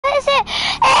is it?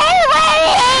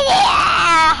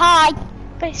 Hi.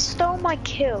 They stole my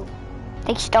kill.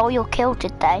 They stole your kill,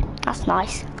 did they? That's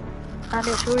nice. And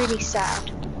it's really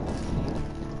sad.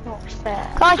 Not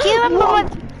fair. Guys, do you remember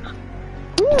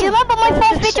my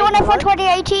first video on F1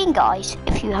 2018, guys?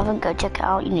 If you haven't, go check it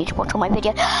out. You need to watch all my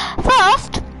videos.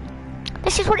 First,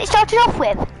 this is what it started off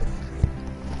with.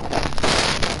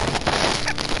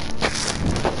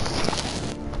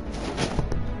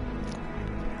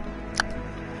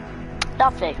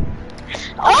 Lovely.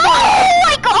 Oh,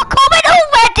 I got a comment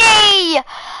already!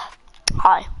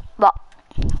 Hi. What?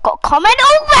 Got a comment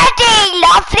already!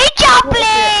 Lovely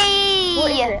jubbly!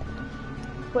 What is it?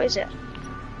 What is it?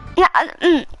 Yeah,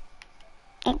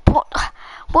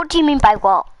 what do you mean by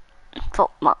what?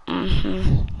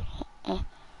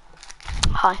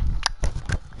 Hi.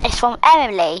 It's from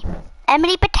Emily.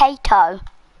 Emily Potato.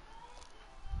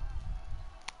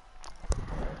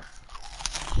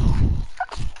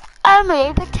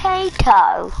 Emily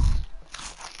Potato.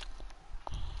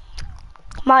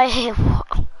 My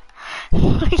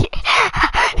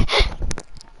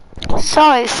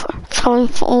sorry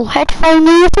for all headphone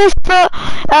users, but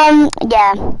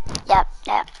yeah.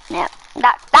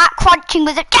 That crunching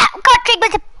was a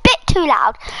bit too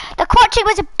loud. The crunching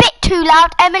was a bit too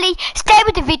loud. Emily, stay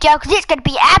with the video because it's going to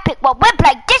be epic while we're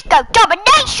playing Disco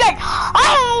Domination.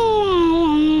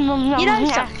 You know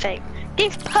something?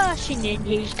 This person in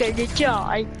here is going to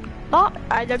die. What?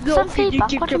 And I'm not going to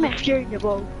give them a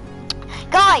funeral.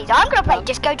 Guys, I'm going to play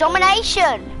Disco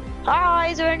Domination. Hi,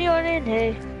 is there anyone in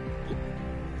here?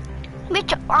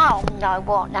 Which, oh no,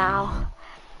 what now?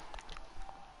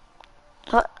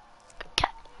 What?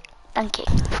 Okay, thank you.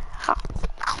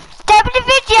 Stay with the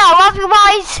video,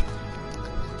 otherwise,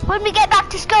 when we get back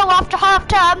to school after half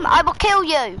term, I will kill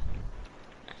you.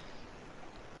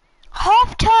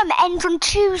 Half term ends on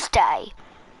Tuesday.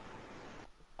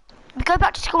 We go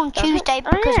back to school on Tuesday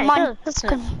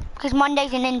because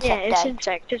Monday's an insect day. Yeah, it's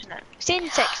insect, isn't it? It's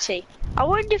insecty. I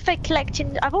wonder if they collect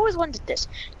I've always wondered this.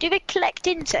 Do they collect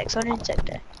insects on insect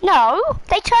day? No,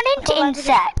 they turn into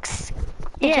insects.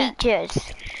 The teachers.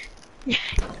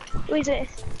 Who is it?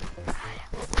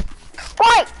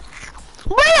 Right,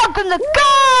 we are gonna go.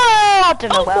 I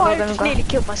don't know where we're gonna go. I nearly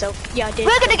killed myself. Yeah, I did.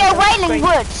 We're gonna go Wailing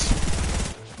Woods.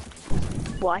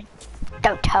 Why?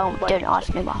 Don't tell me. Don't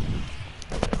ask me why.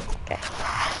 Okay.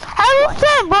 How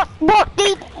what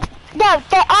the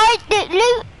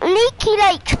Leaky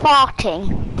Lake's farting.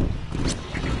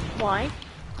 Why?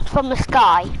 From the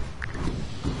sky.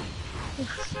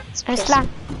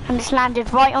 And it's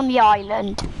landed right on the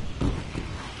island.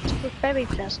 It's very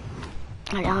pleasant.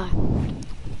 I know.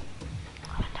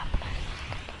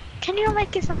 Can you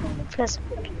make it something more pleasant?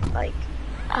 Like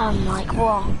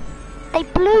what? They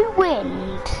blew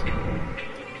wind.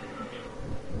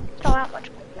 Not that much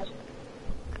more pleasant.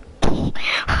 What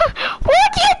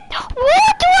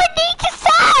do I need to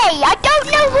say? I don't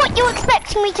know what you're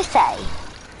expecting me to say.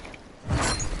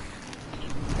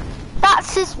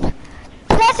 That's as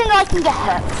pleasant I can get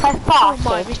her. I farted. Oh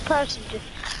my, this person just...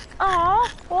 Aww,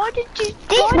 why did you...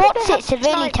 These what's-its are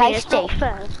really tasty.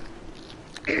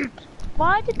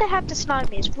 Why did they have to snipe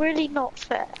me? It's really not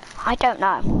fair. I don't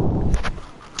know.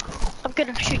 I'm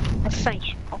gonna shoot them in the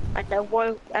face, and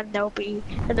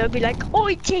they'll be like, oh,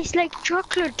 it tastes like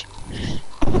chocolate.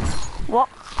 What?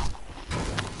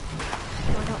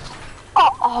 Why not?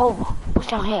 Oh, what's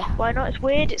down here? Why not? It's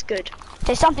weird. It's good.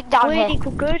 There's something down weird here. Weird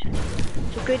equal good.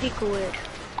 So good equal weird.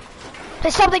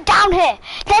 There's something down here.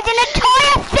 There's an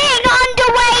entire thing under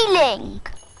Wailing.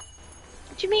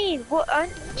 What do you mean? What?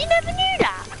 You never knew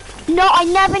that? No, I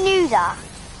never knew that.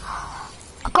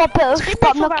 I got a bush, but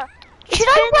I'm not... Should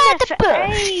I wear the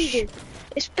bush? Ages.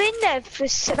 It's been there for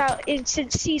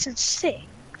since season 6.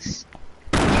 Since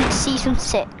season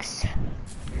 6.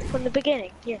 From the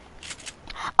beginning, yeah.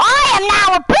 I am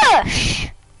now a bush!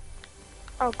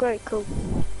 Oh great, cool.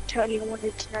 Totally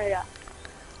wanted to know that.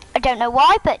 I don't know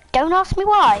why, but don't ask me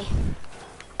why.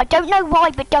 I don't know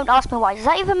why, but don't ask me why. Does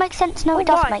that even make sense? No, it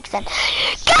doesn't make sense.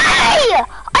 Gay!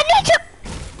 I need to...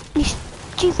 You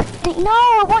stupid thing. No,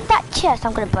 I want that chest.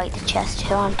 I'm going to break the chest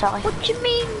too, aren't I? What do you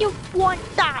mean you want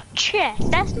that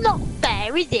chest? That's not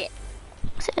fair, is it?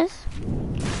 Yes, it is.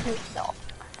 No, it's not.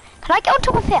 Can I get on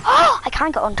top of here? Oh, I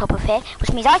can get on top of here,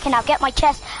 which means I can now get my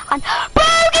chest and...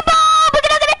 Pokeball! We're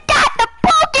going to attack the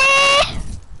body!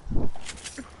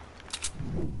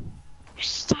 You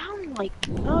sound like...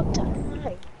 I don't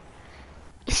know.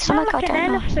 You sound like an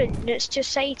elephant that's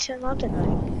just Satan, I don't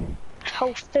know.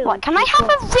 Whole film. What, can I have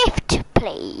a rift,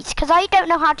 please? Because I don't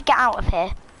know how to get out of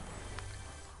here.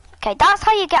 Okay, that's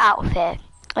how you get out of here.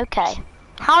 Okay.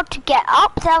 How to get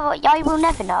up there, I will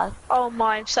never know. Oh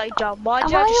my, I'm so dumb. Why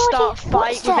did Am I I just start a already- fight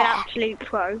what's with an that? absolute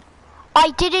pro? I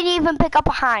didn't even pick up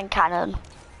a hand cannon.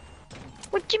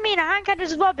 What do you mean? A hand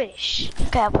cannon's rubbish.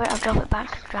 Okay, I'll drop it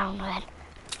back down then.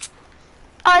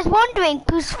 I was wondering,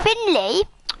 because Finley,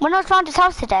 when I was round his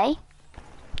house today,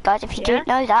 guys, if you didn't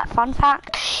know that, fun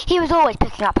fact, he was always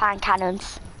picking up hand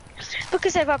cannons.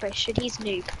 Because they're rubbish and he's a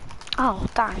noob. Oh,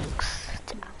 thanks.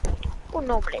 Well,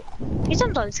 normally. He's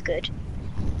sometimes good.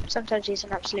 Sometimes he's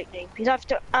an absolute noob. He's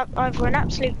either an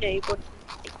absolute noob or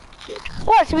good.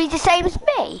 What, so he's the same as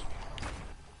me?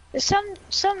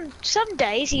 Some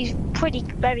days he's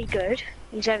very good.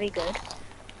 He's very good.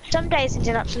 Some days he's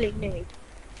an absolute noob.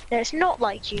 No, it's not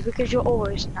like you because you're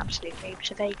always an absolute noob.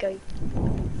 So there you go.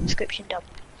 Description done.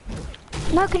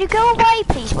 No, can you go away,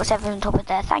 please? Whatever on top of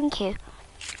there, thank you.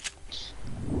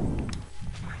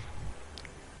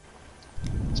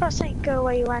 So I say go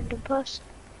away, you random person.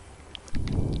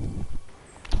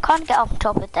 Can't get on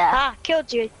top of there. Ah,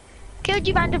 killed you. Killed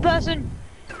you, random person.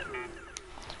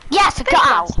 Yes, I got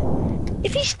out.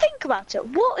 If you think about it,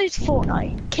 what is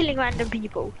Fortnite? Killing random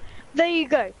people. There you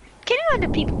go. Killing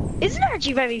random people isn't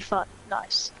actually very fun.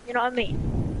 Nice. You know what I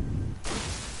mean?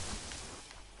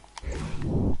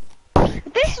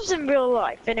 If this was in real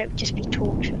life, then it would just be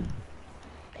torture.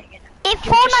 If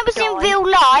Fortnite was in real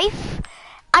life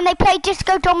and they played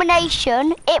Disco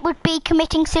Domination, it would be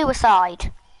committing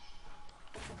suicide.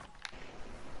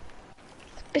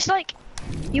 It's like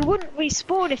you wouldn't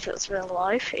respawn if it was real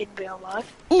life. In real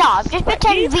life. No, just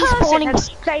pretend respawning.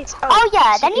 Oh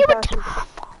yeah, then you would.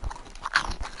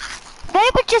 Then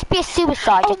it would just be a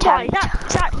suicide attempt. Right,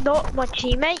 that's not my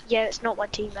teammate. Yeah, it's not my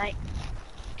teammate.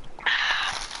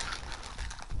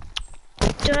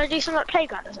 Do I do something like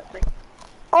playground or something?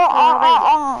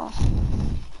 Oh.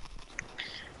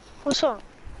 What's wrong?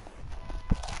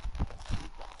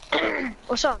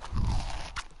 What's wrong?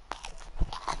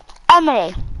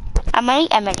 Emily, can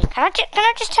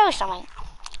I just tell you something?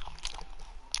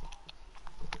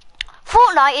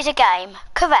 Fortnite is a game,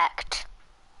 correct.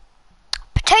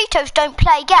 Potatoes don't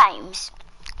play games,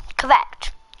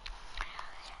 correct.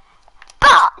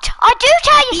 But I do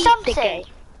tell you something.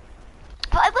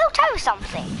 But I will tell you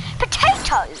something.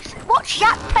 Potatoes, watch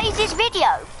Jack plays his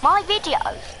video, my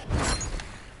videos.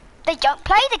 They don't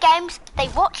play the games, they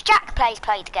watch Jack play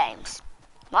the games.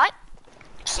 Right?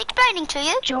 Just explaining to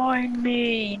you. Join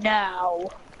me now.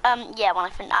 Yeah, well I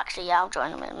think actually, yeah, I'll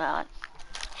join them in a moment.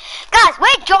 Guys,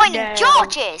 we're joining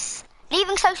George's.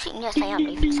 Leaving Social, yes I am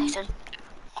leaving Social.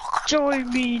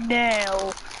 Join me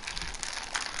now.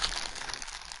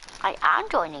 I am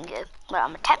joining you. Well,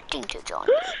 I'm attempting to join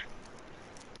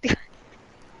you.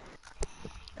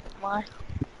 Why?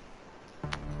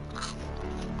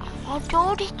 I've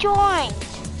already joined.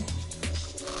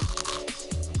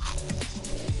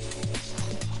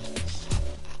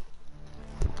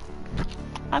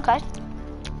 Okay.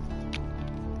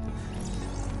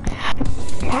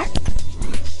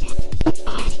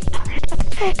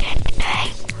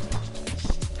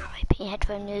 My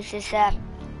headphone uses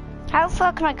how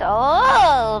far can I go?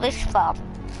 Oh, this far.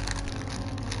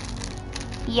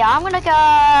 Yeah, I'm gonna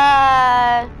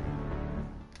go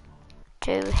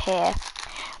to here.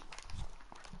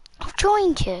 I've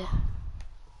joined you.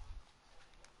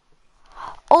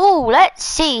 Oh, let's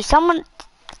see. Someone.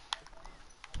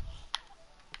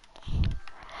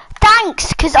 Thanks,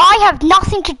 because I have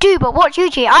nothing to do but watch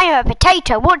YouTube. I am a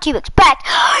potato. What do you expect?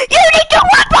 You need to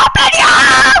whip up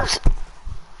videos!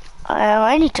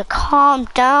 I need to calm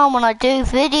down when I do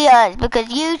videos because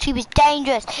YouTube is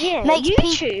dangerous. Yeah,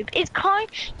 YouTube is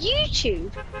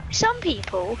YouTube. Some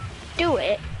people do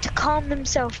it to calm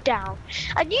themselves down,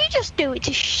 and you just do it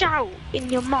to shout in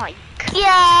your mic.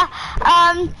 Yeah.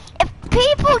 If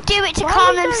people do it to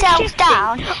calm themselves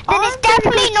down, then it's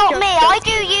definitely not me. I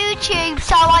do YouTube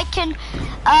so I can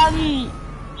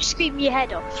scream your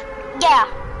head off. Yeah.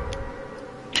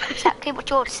 Exactly what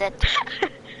George said.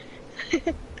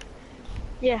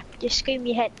 Yeah, you scream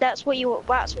your head. That's why you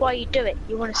do it.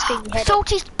 You want to scream your head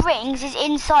Salty Springs is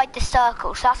inside the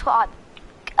circle, so that's what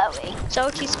I'm going.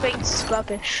 Salty Springs is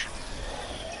rubbish.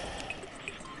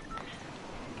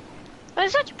 Well,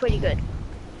 it's actually pretty good.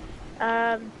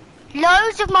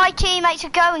 Loads of my teammates are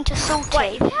going to Salty.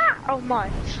 Wait, oh my.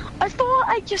 I thought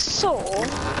I just saw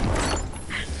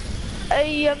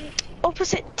a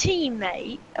opposite team,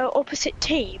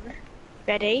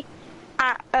 ready,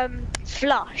 at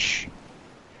Flush.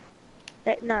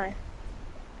 No,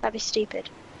 that'd be stupid.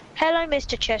 Hello,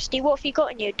 Mr. Chesty. What have you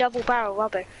got in you? Double barrel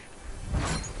rubbish.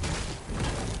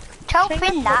 Tell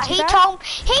Finn that. He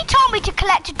told me to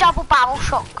collect a double barrel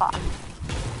shotgun.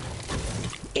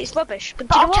 it's rubbish. But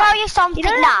But do you I'll know tell what? you something You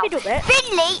know now. that middle bit?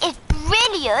 Finley is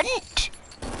brilliant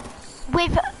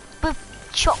with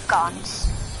shotguns.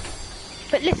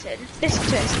 But listen to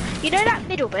this. You know that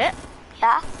middle bit?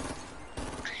 Yeah.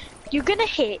 You're gonna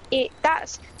hit it.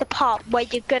 That's the part where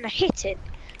you're gonna hit it.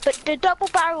 But the double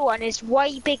barrel one is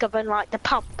way bigger than like the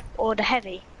pump or the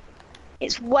heavy.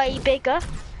 It's way bigger,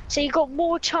 so you got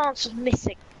more chance of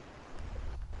missing.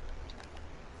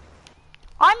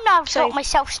 I'm now So- got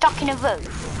myself stuck in a roof.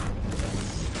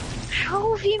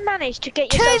 How have you managed to get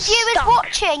Two yourself viewers stuck?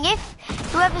 watching. If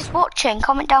whoever's watching,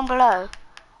 comment down below.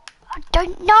 I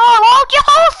don't know. Hold your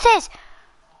horses.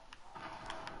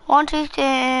 1, 2,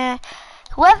 3.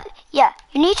 Whoever, yeah,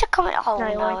 you need to comment. Oh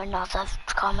No, no, I- another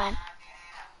comment.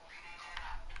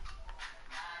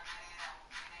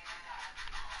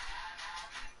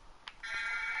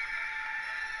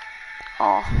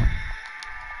 Oh,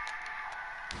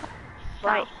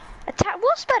 Right.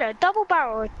 What's better, double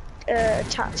barrel or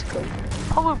tactical?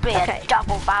 probably Okay. a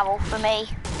double barrel for me.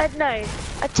 No,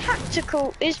 a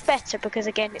tactical is better because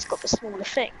again it's got the smaller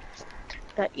thing.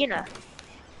 But you know,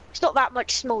 it's not that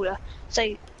much smaller.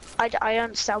 So I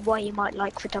understand why you might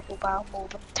like the double barrel more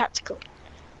than tactical.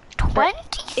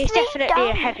 23 It's definitely a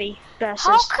damage. heavy versus.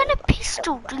 How can a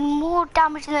pistol do more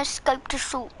damage than a scoped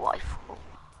assault rifle?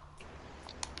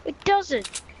 It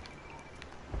doesn't.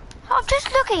 I'm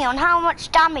just looking on how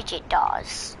much damage it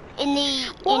does in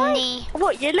the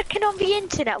What, you're looking on the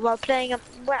internet while playing a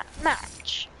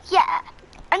match? yeah,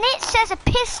 and it says a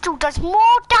pistol does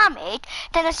more damage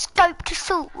than a scoped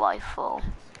assault rifle.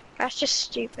 That's just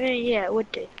stupid. Yeah, it would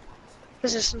do.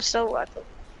 Because it's an assault rifle.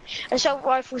 Assault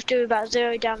rifles do about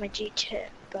 0 damage each hit,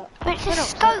 but... But it's a I don't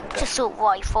scoped know. assault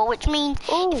rifle, which means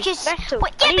Ooh, if you metal.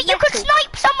 Wait, I yeah, need but you could metal.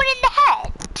 snipe someone in the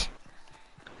head.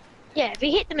 Yeah, if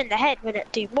you hit them in the head, would it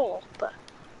do more? But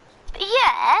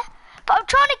Yeah, but I'm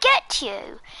trying to get to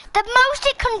you. The most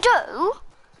it can do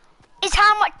is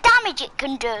how much damage it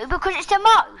can do because it's the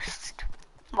most,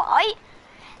 right?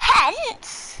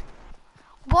 Hence,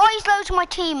 why is loads of my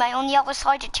teammate on the other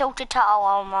side of Tilted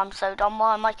Tower? Oh, I'm so dumb.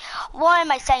 Why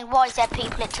am I saying why is there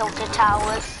people at Tilted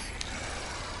Towers?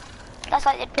 That's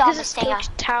like the because it's dumbest thing.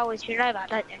 still towers, you know that,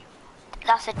 don't you?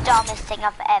 That's the dumbest thing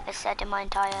I've ever said in my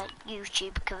entire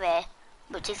YouTube career,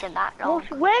 which isn't that long.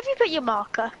 Where have you put your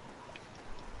marker?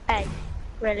 Hey,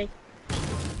 really?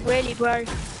 Really, bro?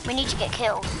 We need to get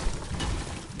kills.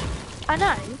 I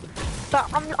know, but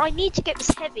I need to get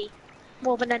this heavy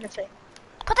more than anything.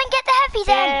 But then get the heavy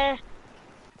then. Yeah.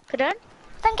 Pardon?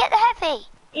 Then get the heavy.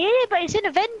 Yeah, but it's in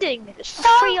a vending. It's So?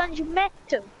 300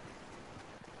 metal.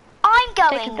 I'm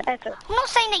Taking going. forever. I'm not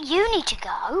saying that you need to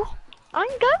go. I'm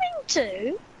going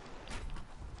to.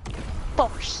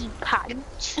 Bossy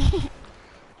pants.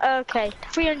 Okay,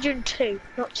 302.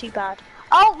 Not too bad.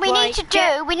 Oh, we Right,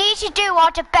 need to do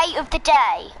our debate of the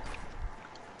day.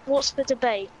 What's the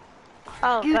debate?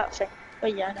 Oh, You- that thing. Oh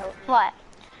yeah, I know. What?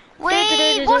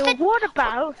 What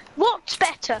about what's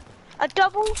better, a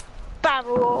double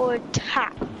barrel or a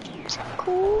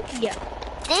tactical? Yeah.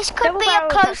 This could Double be a barrel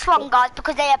close tactical. one, guys,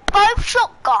 because they are both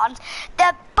shotguns.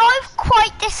 They're both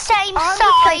quite the same I would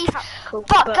say size. tactical,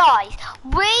 But guys,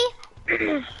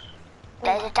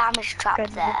 there's a damage trap Good.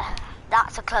 there.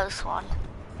 That's a close one.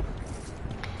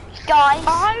 Guys,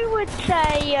 I would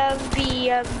say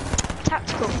the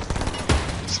tactical.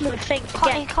 Small thing.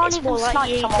 You can't even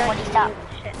snipe someone when he's down.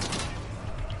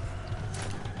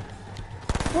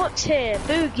 What's here?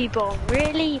 Boogie bomb.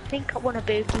 Really? You think I want a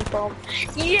boogie bomb?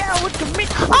 Yeah, with the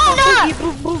mix. Oh, no!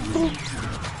 Boogie boom, boom, boom.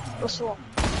 What's wrong?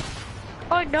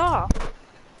 Oh no.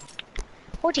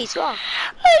 What is wrong?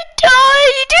 I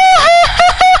died!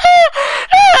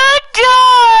 I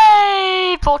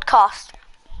died! Broadcast.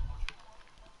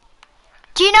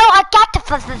 Do you know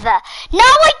Agatha? No,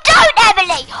 I don't,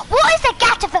 Emily! What is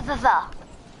Agatha?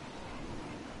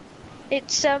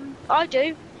 It's I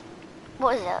do.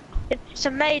 What is it? It's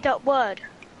a made up word.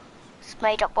 It's a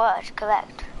made up word,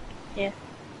 correct. Yeah.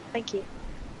 Thank you.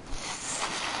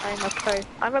 I'm a pro.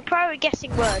 I'm a pro at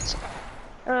guessing words.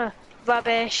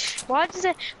 Rubbish. Why are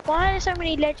there so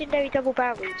many legendary double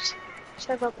barrels?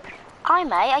 So rubbish. Hi,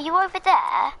 mate, are you over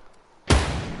there?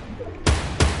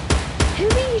 Who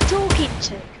are you talking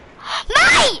to? Mate!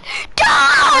 Are you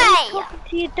Die! talking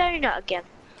to your donut again?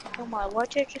 Oh my,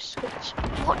 why'd you just switch?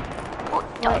 What?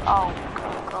 Right. Oh,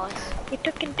 guys. You're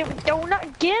talking to a donut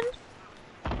again?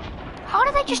 How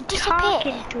did they just disappear?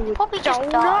 Talking to a Probably just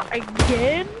donut died.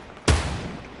 again?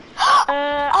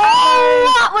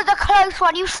 Oh, that was a close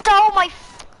one. You stole my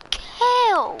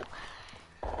kill.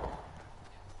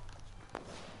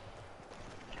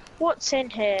 What's in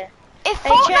here? It if Hey,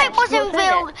 Fortnite James, wasn't you're doing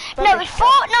real, it. no, Rubbish, if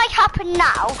Fortnite happened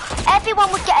now,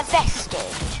 everyone would get arrested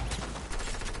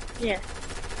Yeah.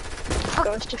 for, Got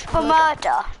arrested for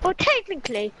murder. Well,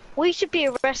 technically, we should be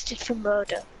arrested for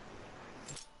murder.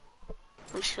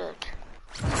 We should.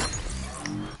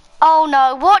 Oh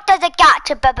no, what does a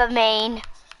gatabubba mean?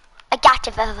 A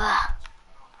gatabubba.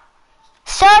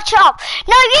 Search it up.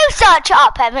 No, you search it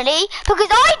up, Emily, because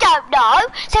I don't know.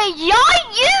 So you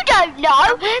don't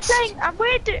know.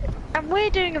 And we're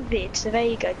doing a vid, so there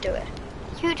you go, do it.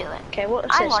 You do it. Okay, what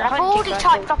Hang says on, I've 100 already rifle.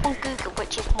 typed up on Google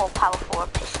which is more powerful, a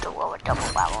pistol or a double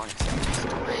barrel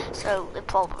instead of pistol. So they'll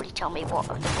probably tell me what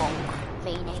the wrong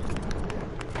meaning.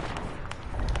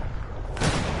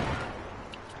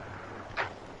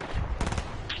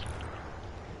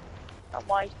 I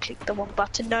might click the wrong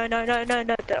button. No, don't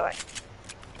worry.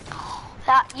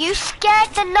 That you scared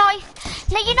the life.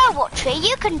 Now you know what, Tree?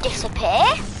 You can disappear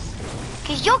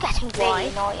because you're getting really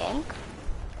annoying.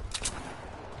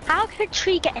 How can a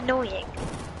tree get annoying?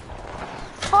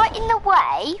 Right in the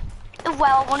way of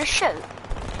where I want to shoot.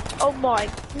 Oh my,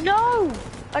 no!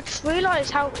 I just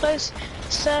realised how close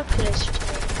the circle is to me.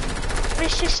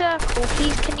 Mr. Circle,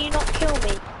 please can you not kill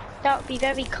me? That would be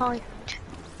very kind.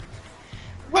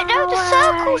 No, the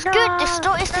circle's good.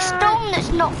 It's the storm that's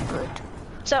not good.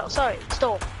 Sorry,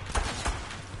 storm.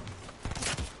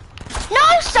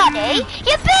 No, Sonny!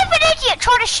 You're a bit of an idiot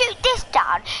trying to shoot this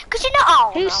down. Because you're not...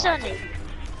 Oh, Who's no. Sunny?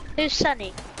 Who's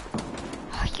Sunny?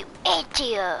 Oh, you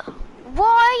idiot.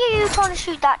 Why are you trying to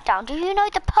shoot that down? Do you know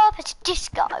the purpose of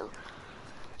disco?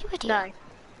 You idiot. No.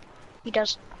 He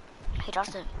doesn't. He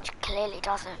doesn't. He clearly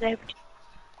doesn't. Nobody.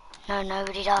 No,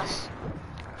 nobody does.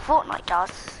 Fortnite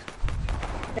does.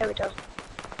 No, he doesn't.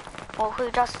 Well, who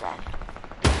does then?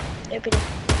 Nobody.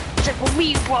 Except for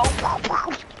me, bro.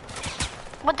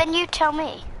 Well, then you tell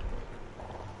me.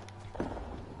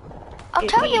 I'll It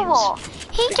tell you means what.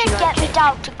 He that did you get like me it.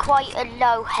 down to quite a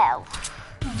low health.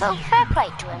 So fair play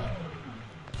to him.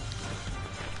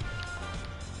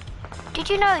 Did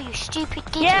you know, you stupid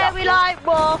idiot? Yeah, we like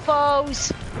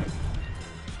waffles.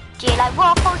 Do you like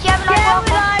waffles? Yeah, we like Yeah, waffles.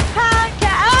 we like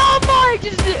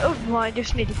pancakes. Oh my, I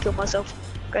just nearly killed myself.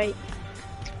 Great.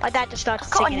 My dad just started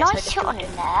I've got a singing it, so I nice just shot on did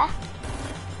him it. there.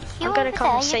 You I'm gonna over come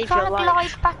there, and save you're trying your to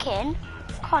life. glide back in.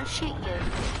 Can't shoot you.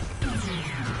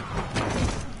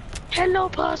 Hello,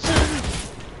 person.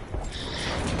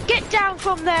 Get down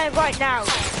from there right now.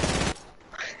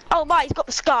 Oh my, he's got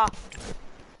the scar.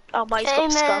 Oh my, he's got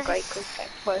the scar. Great, cool. Okay.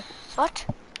 Well, What?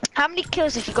 how many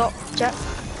kills have you got, Jack?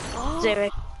 0.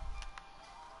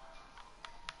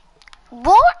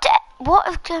 What? What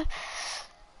have the...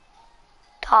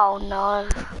 Oh no.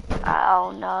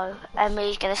 Oh no.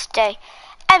 Emily's gonna stay.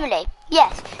 Emily,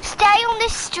 yes, stay on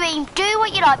this stream, do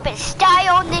what you like, but stay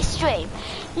on this stream.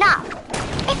 Now,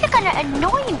 if you're gonna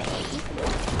annoy me,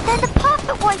 then the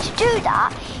perfect way to do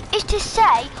that is to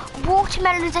say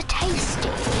watermelons are tasty.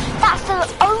 That's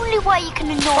the only way you can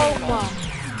annoy me.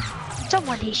 My.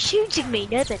 Someone is shooting me.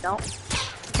 No, they're not.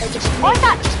 They're just Why is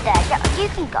that just there? Yeah, you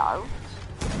can go.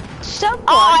 Someone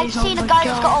Oh, I've is on seen a my guy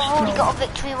who's dance already floor. got a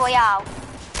victory royale.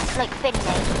 Like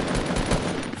Finley.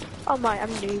 Oh my, I'm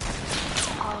new.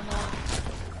 Oh no.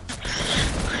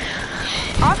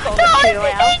 I've got a victory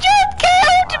royale. He just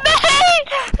killed me!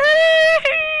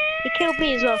 He killed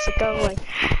me as well, so go away.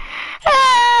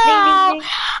 Oh, Ding, ding, ding.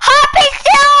 Happy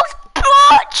Stills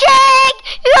watching!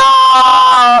 No!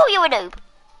 You're a noob.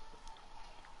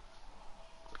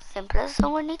 Simple as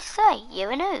someone needs to say.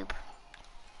 You're a noob.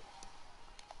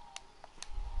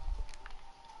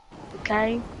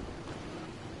 Okay.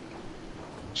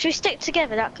 Should we stick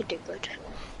together? That could do good.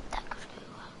 That could do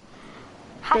well.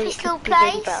 Happy It Still could be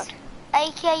really Plays, bad.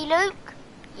 aka Luke,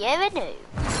 you're a noob.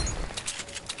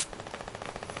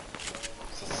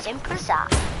 It's as simple as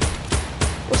that.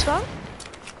 What's wrong?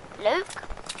 Luke,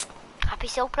 Happy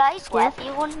Still Plays, whatever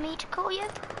you want me to call you,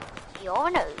 you're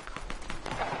a noob.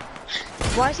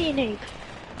 Why is he a noob?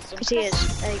 Simple Because he as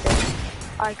is. There you go.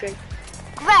 I agree.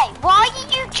 Great, why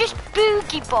did you just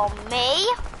boogie bomb me?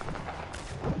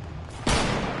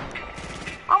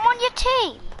 I'm on your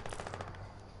team.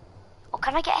 Or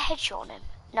can I get a headshot on him?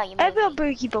 No, you Everyone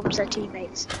maybe. boogie bombs their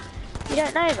teammates. You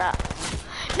don't know that.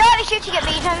 No, he's shooting at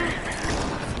me,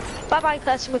 no. Bye bye,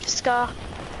 person with a scar.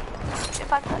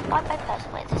 If I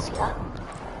person with this guy.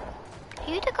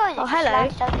 Who the guy that Oh, just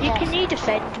landed over hello. there? Can you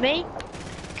defend me?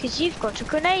 Because you've got a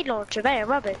grenade launcher. They are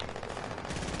rubbish.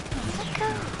 Go.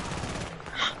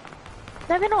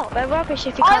 No, they're not. They're rubbish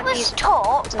if you I can't use was them.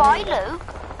 taught by Luke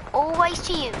always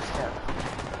to use them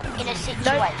in a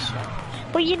situation.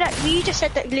 Well, you know, you just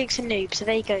said that Luke's a noob, so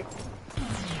there you go.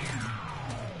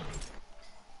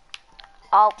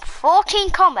 Oh,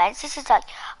 14 comments. This is like,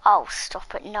 oh,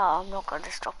 stop it. No, I'm not going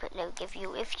to stop it, Luke. If you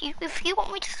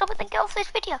want me to stop it, then get off this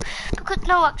video. Because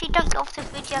no, actually, don't get off this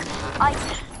video.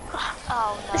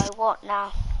 Oh no, what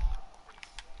now?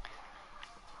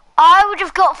 I would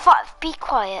have got 5. Be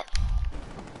quiet.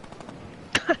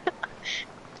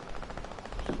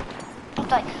 I'm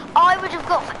like, I would have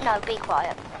got. No, be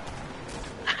quiet.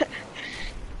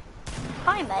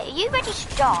 Hi, mate. Are you ready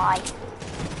to die?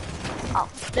 Oh.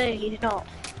 No, he's not.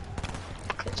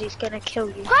 Because he's gonna kill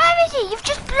you. Where is he? You've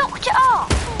just blocked it up.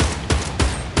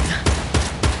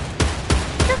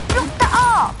 Just blocked it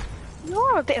up. You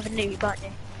are a bit of a noob, aren't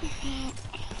you?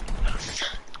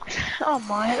 Oh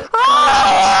my god.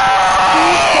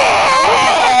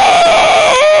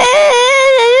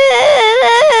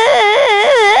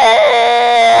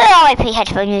 RIP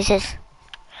headphone users.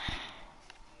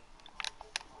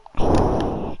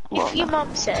 If your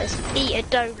mum says, eat a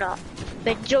donut,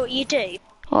 then do you know what you do?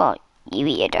 What? You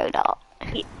eat a donut?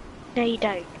 No, you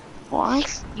don't. Why?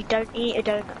 You don't eat a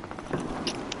donut.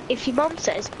 If your mum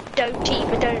says, don't eat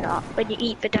the donut, when you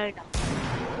eat the donut.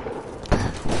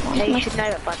 You should know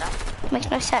it by now. Makes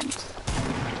no sense.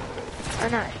 I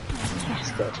know.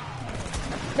 That's good.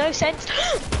 No sense.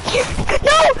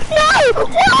 No!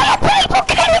 Why are people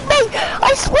killing me?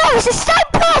 I swear it's the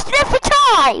same person every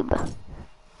time!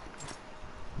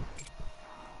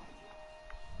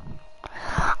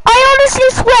 I honestly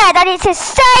swear that it's the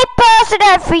same person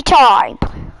every time.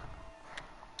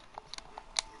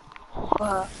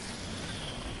 I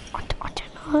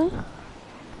don't know.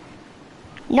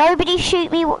 Nobody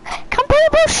shoot me. Can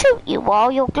people shoot you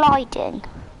while you're gliding?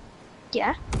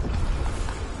 Yeah.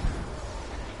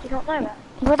 You don't know that?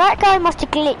 Well, that guy must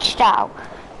have glitched out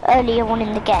earlier on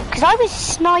in the game, because I was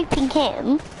sniping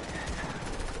him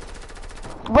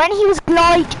when he was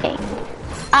gliding,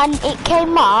 and it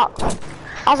came up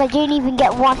as I didn't even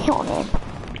get one hit on him.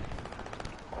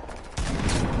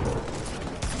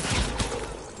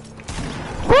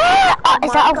 Where? Oh,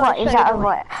 is that a what? Is that a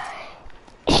what?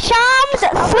 Shams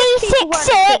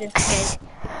 366.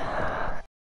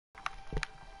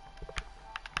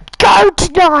 Go to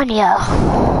Narnia.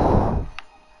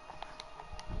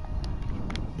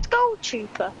 Gold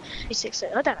Trooper.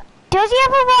 366. I don't know. Does he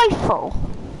have a rifle?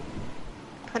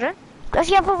 Pardon? Does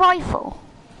he have a rifle?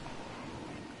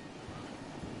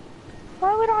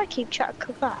 Why would I keep track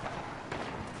of that?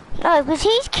 No, because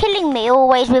he's killing me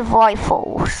always with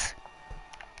rifles.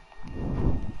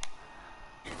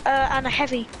 And a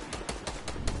heavy.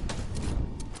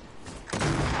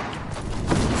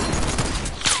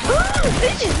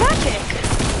 This is magic!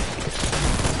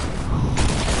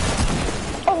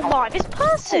 Oh my, this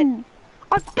person!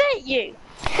 I bet you!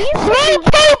 3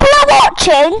 people are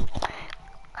watching!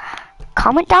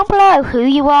 Comment down below who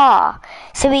you are.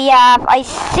 So we have, I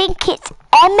think it's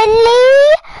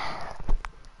Emily,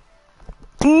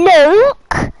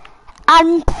 Luke,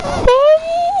 and Finn?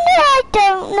 I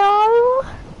don't know.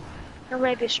 Or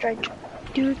maybe a stranger.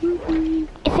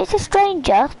 If it's a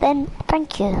stranger, then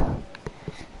thank you.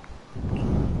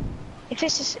 If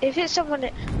it's someone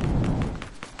that,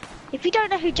 if you don't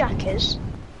know who Jack is,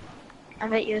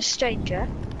 and that you're a stranger,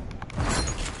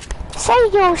 Say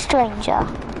you're a stranger.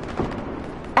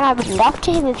 And I would love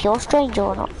to hear if you're a stranger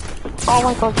or not. Oh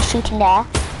my god, you're shooting there.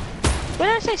 when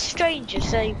I say stranger,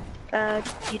 say, you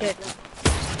don't know.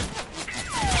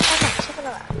 Something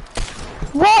like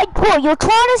that. What, you're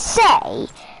trying to say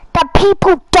that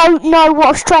people don't know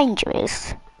what a stranger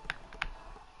is?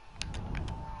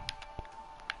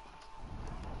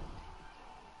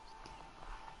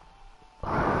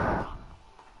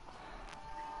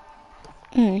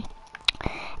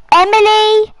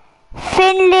 Emily,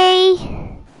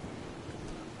 Finley,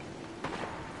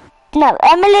 no,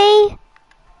 Emily,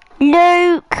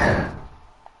 Luke,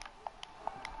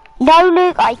 no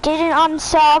Luke, I didn't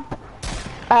unsub,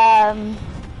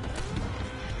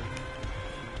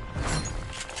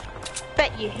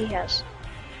 Bet you he has.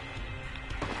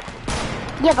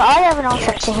 yeah, but I haven't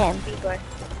unsub to him.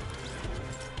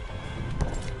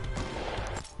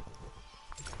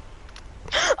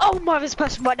 Oh my, this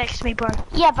person right next to me, bro.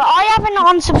 Yeah, but I haven't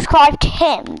unsubscribed to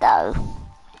him, though.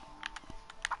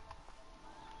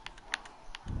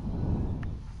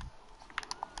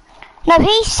 No,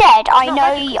 he said, I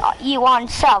know you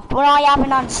unsubbed, but I haven't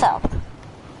unsubbed.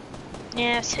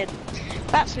 Yeah, that's him.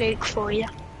 That's Luke for you.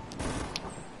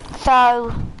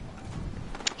 So...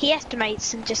 He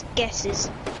estimates and just guesses.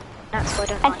 That's why I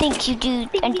don't and like thinks you do,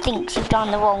 and thinks you've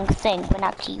done the wrong thing, when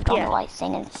actually you've done the right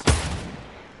thing. And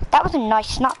that was a nice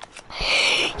snap.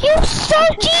 You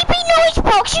stole GB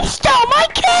Noisebox! You stole my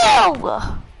kill!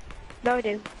 No, I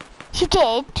do. You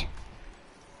did.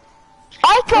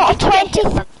 I got a Did you get 20.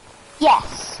 hit one?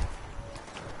 Yes.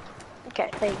 Okay,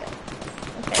 there you go.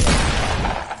 Okay.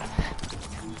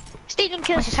 Stealing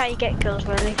kills is how you get kills,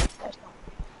 really.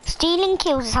 Stealing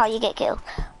kills is how you get killed.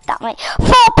 That mate. 4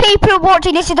 people are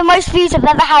watching. This is the most views I've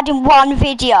ever had in one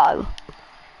video.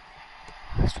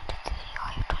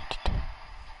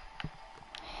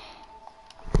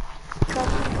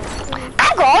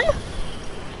 Hang on.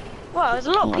 Well, there's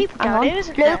a lot of people down here,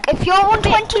 isn't Luke, there? if you're on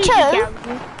 22,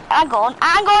 hang on,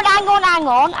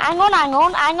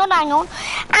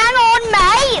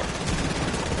 mate.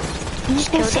 I'm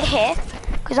just gonna sit here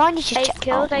because I need to check.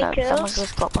 Killed, no, kills. someone's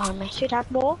just got behind me. Should have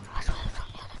more.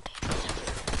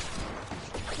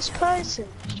 This person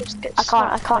just gets.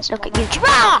 I can't look at YouTube.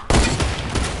 Ah!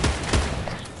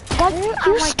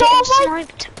 You stole my.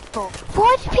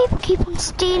 Why do people keep on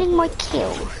stealing my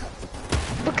kills?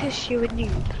 Because you're a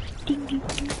noob. Ding, ding,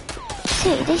 ding.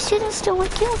 See, they shouldn't steal my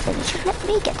kills then. They should let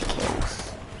me get the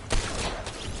kills.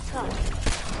 Oh.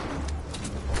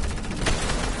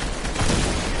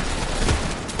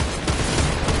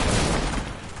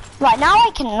 Right, now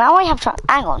I have to,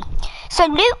 hang on. So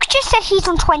Luke just said he's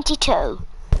on 22.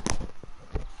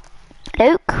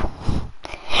 Luke?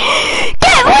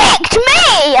 Get wrecked,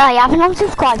 me! I haven't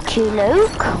unsubscribed to you,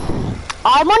 Luke.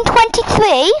 I'm on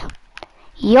 23.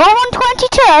 You're on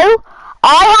 22.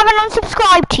 I haven't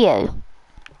unsubscribed to you.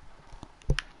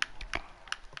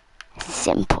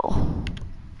 Simple.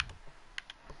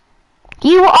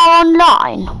 You are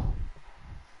online.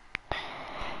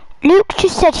 Luke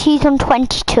just said he's on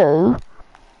 22.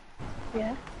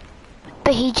 Yeah.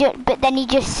 But then he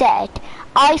just said,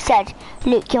 I said,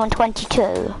 Luke, you're on 22.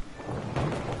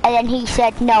 And then he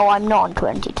said, no, I'm not on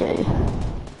 22.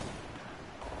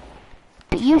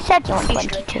 But you said you're on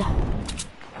 22.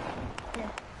 Yeah.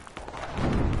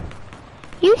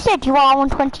 You said you are on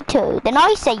 22. Then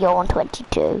I say you're on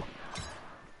 22.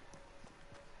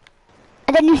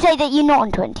 And then you say that you're not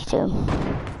on 22.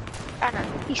 I know,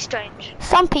 he's strange.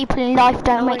 Some people in life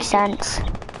don't make sense.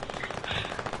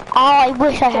 Oh, I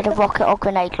wish I had a rocket or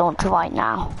grenade launcher right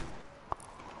now.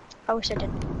 I wish I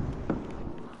didn't.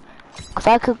 Because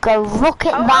I could go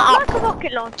rocket I that like a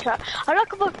rocket launcher. I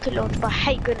like a rocket launcher, but I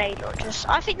hate grenade launchers.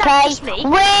 I think that's just me.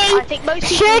 I think most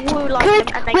people will like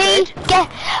them, and they could.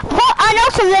 And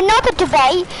also another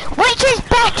debate, which is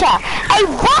better, a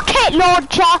rocket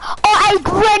launcher or a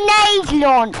grenade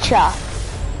launcher?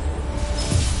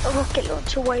 A rocket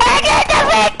launcher way. I get the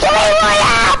victory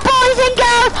royale, boys and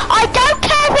girls! I don't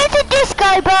care if it's a disco,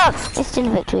 but it's still a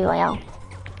victory royale.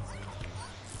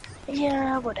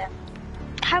 Yeah, whatever.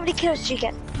 How many kills did you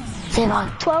get? 0.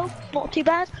 12, not too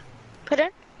bad. Put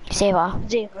in? 0.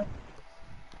 0.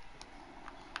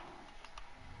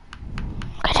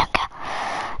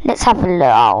 Let's have a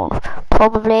look.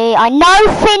 Probably. I know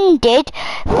Finn did.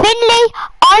 Finley,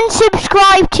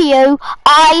 unsubscribe to you.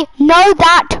 I know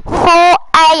that for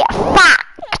a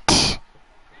fact.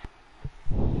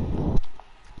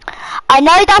 I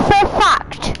know that for a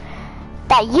fact.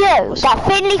 That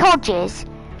Finley Hodges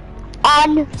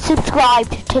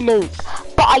unsubscribed to Luke.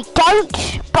 But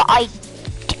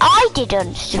I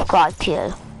didn't subscribe to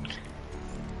you.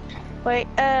 Wait,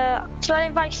 shall I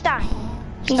invite Stan?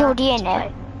 He's already in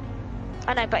it.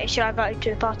 I know, but should I invite him to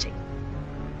the party?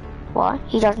 What?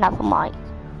 He doesn't have a mic.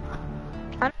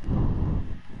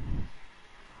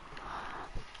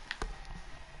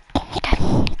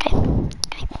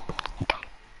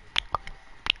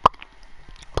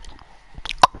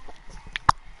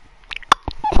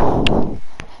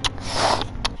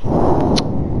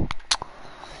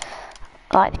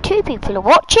 Right, 2 people are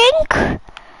watching,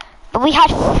 but we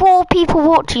had 4 people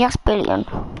watching. That's brilliant.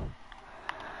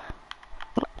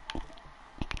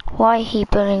 Why is he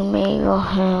bullying me?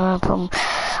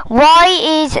 Why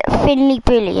is Finley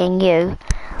bullying you?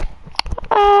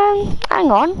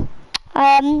 Hang on.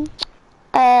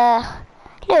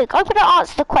 Look, I'm gonna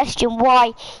answer the question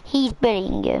why he's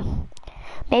bullying you.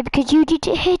 Maybe because you did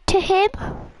it to him?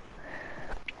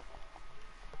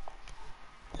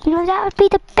 You know, that would be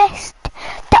the best.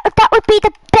 That would be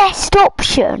the best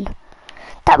option.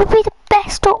 That would be the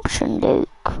best option,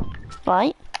 Luke.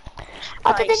 Right?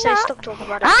 Other than that, stop talking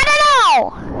about it. I don't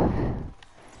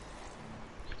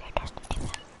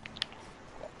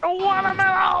know!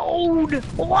 Watermelon!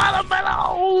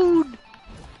 Watermelon!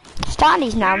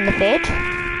 Stanley's now in the vid.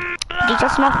 But he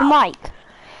doesn't have a mic.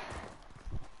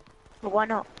 Well, why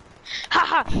not?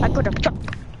 Haha! I got a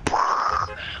jump.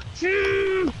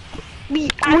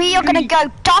 We are gonna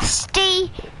go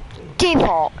Dusty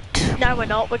Divot. No, we're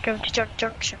not. We're going to Junk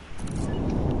Junction.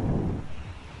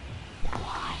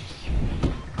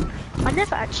 I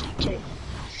never actually do.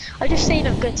 I just say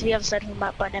I'm going to the other side of the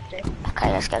map, but I never do.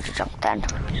 Okay, let's go to junk then.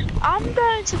 I'm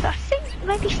going to, I think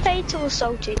maybe Fatal or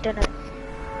Salty, don't know.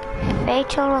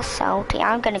 Fatal or salty?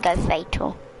 I'm gonna go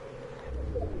fatal.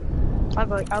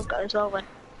 I'll go as well then.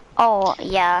 Oh,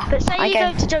 yeah. But say you're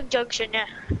going to Junk Junction, yeah.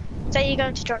 Say you're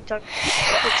going to Junk Junction.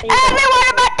 Everyone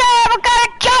in my team, we're going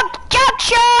to Junk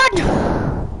Junction!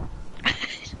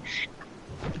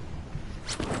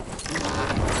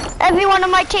 Everyone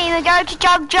on my team, we're going to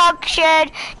Junk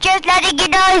Junction. Just letting you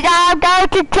know that I'm going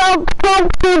to Junk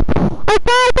Junction.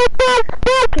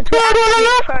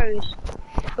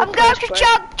 I'm going to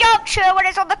Junk Junction when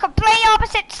it's on the complete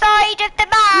opposite side of the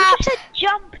map. You said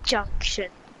Jump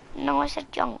Junction. No, I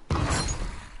said junk.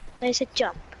 I said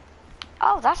jump.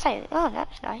 Oh, that's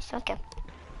nice. Okay.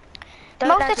 Don't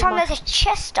Most of the time, there's a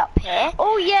chest up here.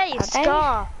 Oh yeah, your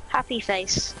scar. Happy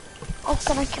face. Oh,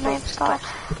 can I have a scar?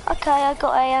 Okay, I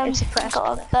got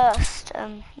a burst.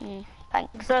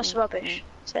 Thanks. Burst rubbish.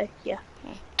 So yeah,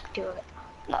 deal with it.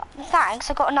 No, thanks.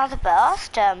 I got another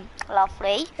burst.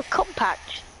 Lovely. A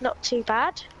compact, not too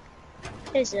bad,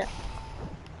 is it?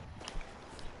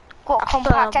 What,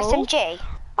 compact thermal. SMG?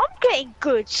 I'm getting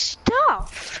good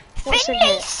stuff.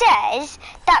 Finley says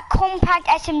that compact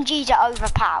SMGs are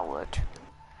overpowered.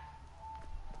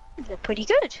 They're pretty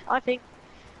good, I think.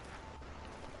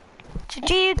 So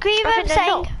do you agree with what I'm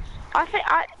saying?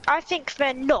 I think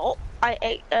they're not.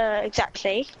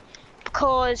 Exactly,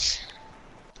 because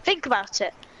think about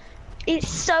it. It's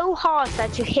so hard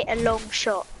then to hit a long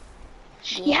shot.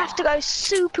 Yeah. You have to go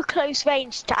super close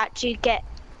range to actually get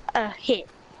a hit.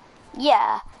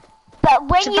 Yeah, but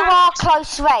when you are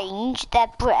close range, they're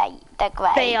great.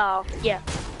 They are, yeah.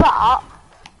 But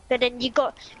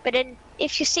then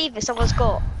if you see that someone's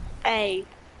got a,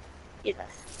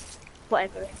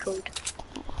 whatever it's called,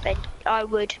 then I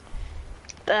would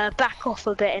back off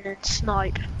a bit and then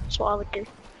snipe. That's what I would do.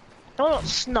 No, not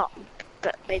snipe,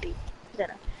 but maybe, I don't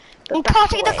know. I'm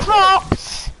cutting the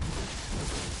crops.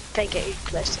 They get you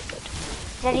close to good.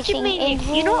 What do you mean?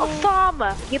 You're not a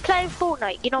farmer. You're playing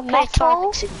Fortnite. You're not playing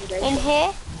Farming Simulator. In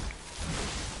here?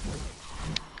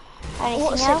 Anything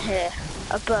What's else? in here?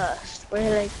 A burst.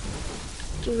 Really?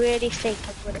 Do you really think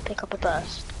I'm going to pick up a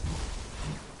burst?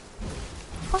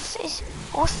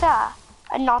 What's that?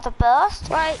 Another burst?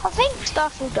 Right. I think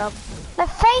stuff all done. The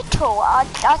Fatal. I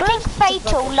think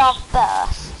Fatal love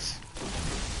bursts.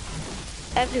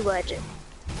 Everywhere do.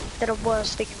 They're the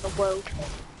worst thing in the world.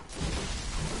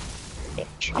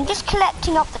 I'm just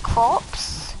collecting up the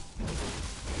crops.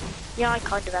 Yeah, I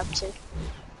kind of am too.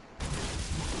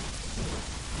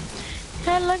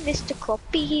 Hello, Mr.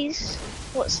 Croppies.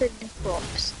 What's in the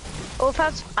crops? Oh, I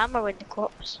found some ammo in the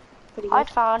crops. Pretty good. I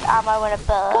found ammo in a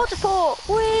burst. Porta-fort!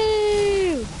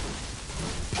 Woo!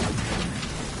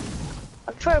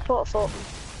 I'm for a porta-fort.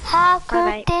 How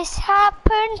could this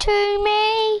happen to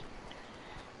me?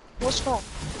 What's wrong?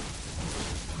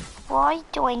 Why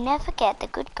do I never get the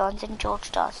good guns and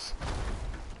George does?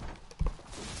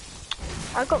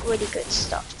 I got really good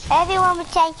stuff. Everyone would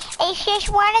say, it's just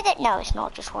one of them. No, it's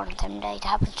not just one of them. It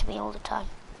happens to me all the time.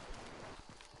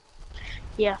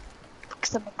 Yeah,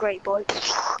 because I'm a great boy.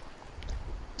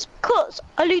 It's because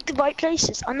I loot the right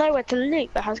places. I know where to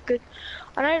loot that has good...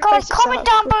 Guys, comment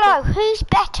down below, who's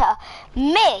better,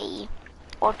 me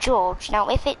or George? Now,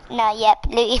 if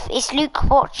it's Luke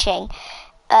watching,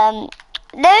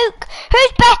 Luke,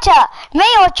 who's better, me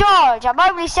or George? I'm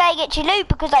only saying it to Luke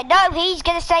because I know he's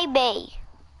going to say me.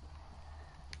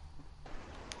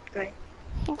 Great.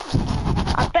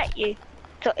 I bet you.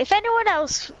 So if anyone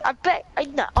else, I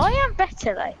am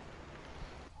better though.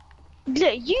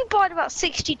 Look, you bought about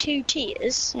 62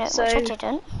 tiers. No, so... which I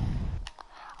didn't.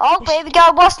 Oh, here we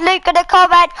go. What's Luke gonna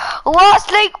comment? What's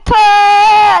Luke put?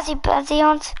 As he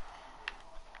answers.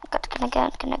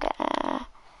 Gonna go.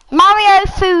 Mario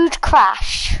food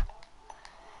crash.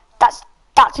 That's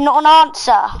not an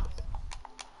answer.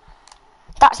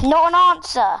 That's not an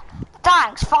answer.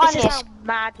 Thanks, finally. This is how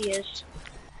mad he is.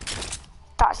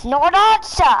 That's not an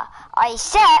answer. I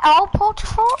said,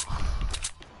 porta-fort.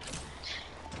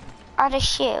 And a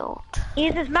shield.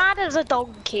 He's as mad as a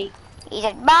donkey. He's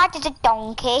as mad as a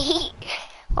donkey.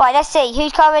 Right, let's see.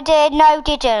 Who's commented? No,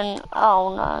 didn't.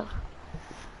 Oh, no.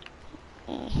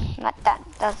 That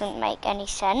doesn't make any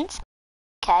sense.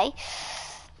 Okay.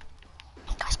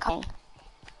 Guys, coming.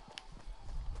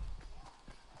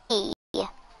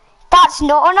 That's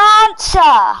not an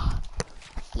answer.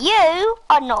 You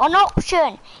are not an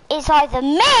option. It's either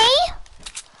me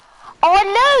or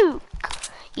Luke.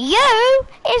 You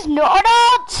is not an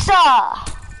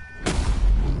answer.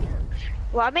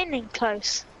 Well, I'm in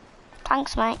close.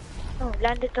 Thanks, mate. Oh,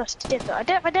 land at Dusty Divot.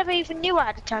 I never even knew I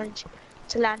had a challenge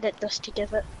to land at Dusty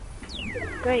Divot.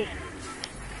 Great.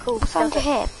 cool. What's under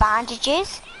here?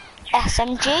 Bandages,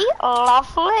 SMG,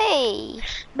 lovely.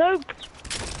 Nope.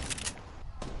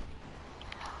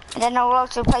 And then I'll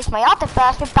also replace my other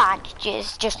burst with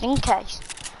bandages, just in case.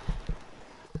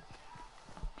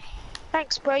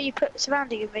 Thanks, bro. You put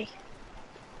surrounding of me.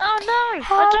 Oh no!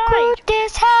 How I died. could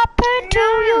this happen to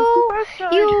you?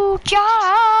 You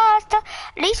just... At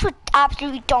least we're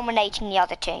absolutely dominating the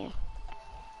other team.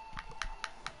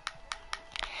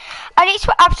 At least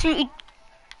we're absolutely...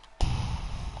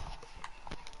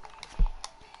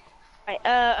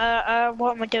 Right,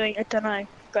 what am I doing? I don't know.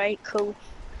 Great, cool.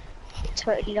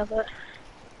 Totally love it.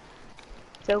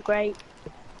 Feel great.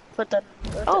 But then,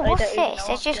 Oh, what's this?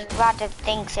 There's just random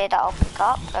things here that I'll pick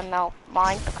up and they'll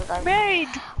mine because I... Raid!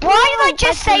 Why did I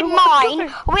just say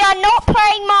mine? We are not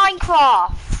playing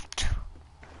Minecraft.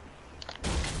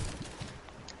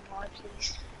 Oh,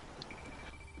 please.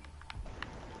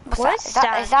 What's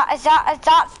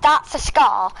that? That's a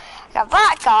scar. Now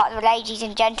that guy, ladies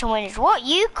and gentlemen, is what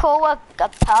you call a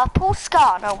purple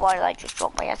scar. No, why did I just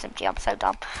drop my SMG? I'm so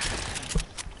dumb.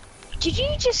 Did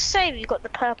you just say we got the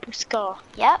purple scar?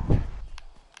 Yep.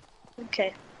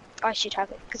 Okay. I should have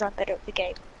it because I'm better at the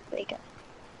game. There you go.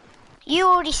 You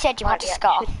already said you had a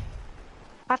scar.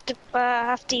 Have to,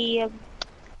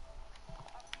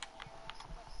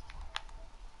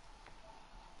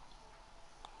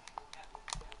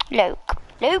 Luke.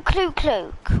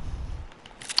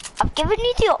 I've given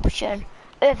you the option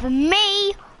of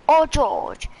me or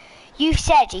George. You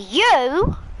said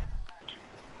you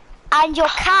and your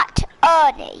cat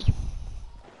Ernie.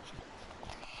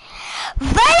 They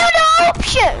are the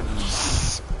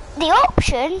options. The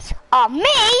options are me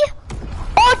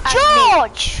or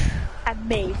George. And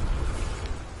me.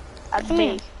 And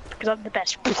me. Because I'm the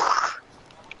best.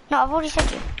 No, I've already said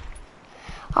you.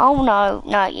 Oh no,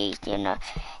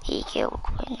 he killed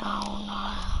me. No.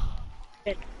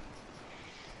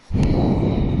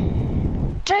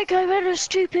 Don't go in a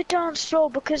stupid dance floor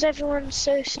because everyone's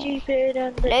so stupid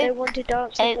and they want to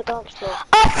dance on the dance floor.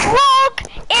 A frog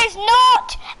is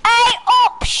not an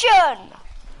option!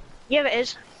 Yeah, it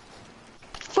is.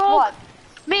 Frog, what?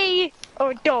 Me,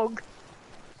 or a dog?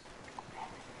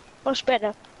 What's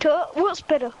better? What's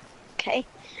better? Okay.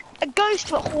 A ghost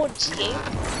that haunts you.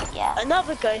 Yeah.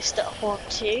 Another ghost that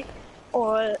haunts you.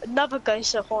 Or another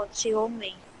ghost that haunts you or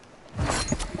me.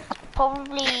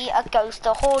 Probably a ghost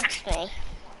that haunts me.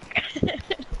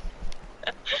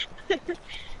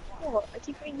 What?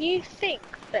 You think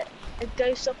that a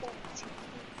ghost that haunts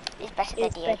you is better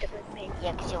than me?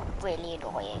 Yeah, because you're really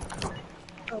annoying.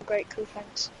 Oh, great, cool,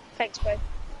 thanks. Thanks, bro.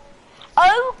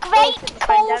 Oh, great,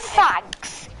 cool,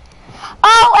 thanks.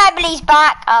 Oh, Emily's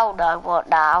back. Oh no, what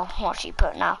now? What's she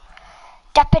put now?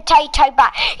 The potato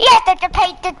back. Yes, the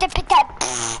potato.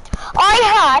 I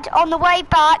had on the way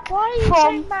back Why are you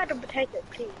from... so mad on potato,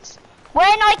 please? When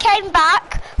I came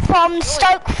back from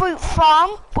Stoke Fruit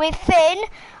Farm with Finn,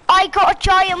 I got a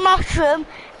giant mushroom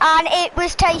and it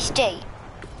was tasty.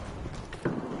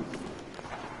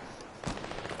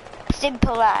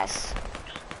 Simple as.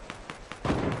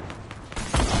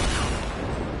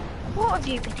 What have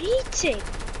you been eating?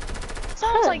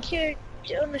 Sounds like you're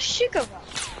on a sugar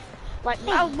rush. Like,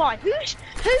 oh my, who's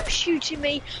shooting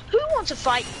me? Who wants to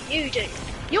fight? You do.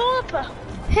 You're the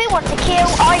Who wants to kill?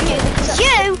 I do, because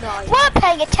you weren't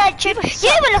paying attention.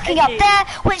 You were looking up there,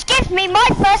 which gives me my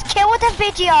first kill of the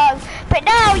video. But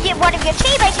now one of your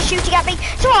teammates is shooting at me,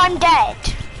 so I'm dead.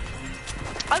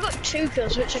 I got 2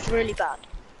 kills, which is really bad.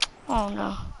 Oh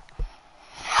no.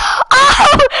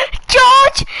 Oh,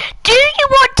 George, do you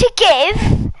want to give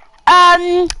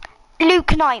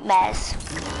Luke nightmares?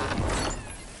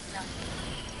 No.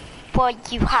 Well,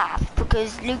 you have,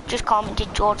 because Luke just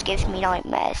commented George gives me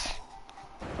nightmares.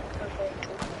 Okay,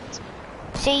 cool.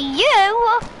 See,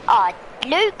 you are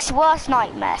Luke's worst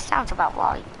nightmare. Sounds about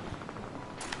right.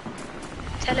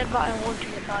 Tell him that I want you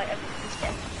at night and he's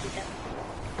definitely dead.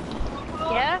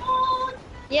 Yeah?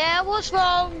 Yeah, what's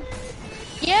wrong?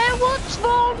 Yeah, what's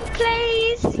wrong,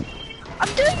 please?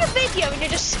 I'm doing a video and you're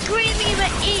just screaming in my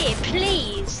ear,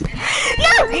 please.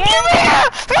 No, yeah. Give me here!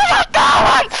 He's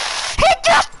going! He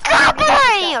just got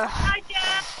me!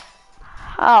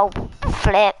 Oh,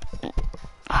 flip.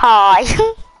 Hi.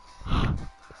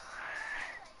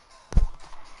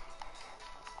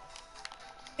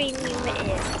 Screaming in my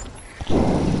ear.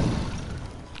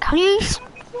 Can you...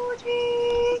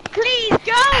 Please,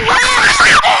 go away!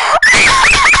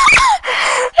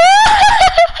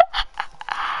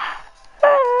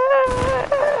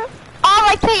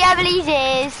 R.I.P. Emily's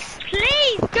ears.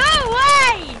 Please, go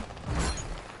away!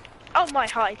 Oh my,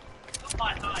 hi. Oh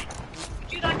my, hi.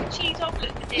 Would you like a cheese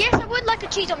omelette? Yes, I would like a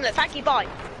cheese omelette. Thank you, bye.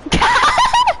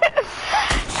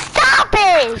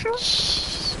 Savage!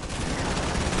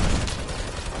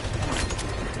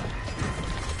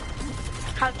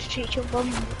 How to treat your mum.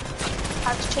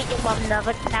 How to treat your mum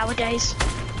nowadays.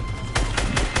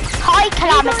 Hi,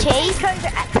 Calamity. Can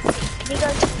you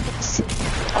go to C?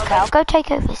 Okay, I'll go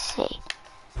take over C.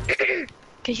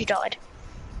 Because you died.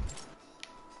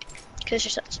 Because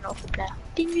you're such an awful player.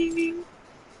 Ding ding ding.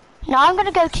 No, I'm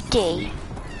gonna go to D.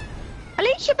 At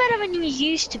least you're better than you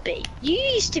used to be. You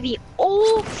used to be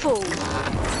awful.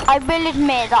 I will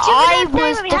admit that I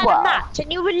was the had a worst. match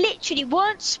and you were literally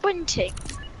weren't sprinting.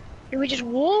 You were just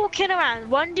walking around,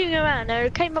 wandering around, and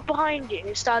it came up behind you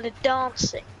and started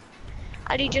dancing.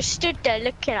 And he just stood there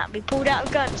looking at me, pulled out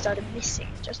a gun and started missing.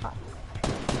 Just like,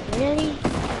 really?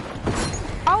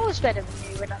 I was better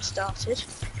than you when I started.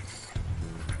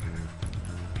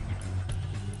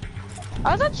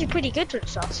 I was actually pretty good when I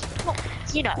started. Not,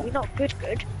 you know, not good,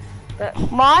 but...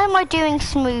 Why am I doing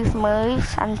smooth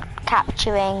moves and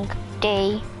capturing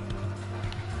D?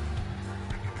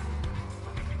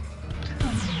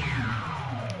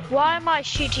 Why am I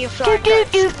shooting a flying Do, do,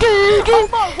 ghost? do, do, do. Oh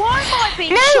my, why am I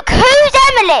being Luke, who's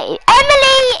Emily?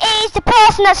 Emily is the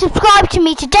person that subscribed to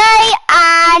me today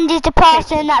and is the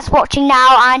person that's watching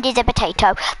now and is a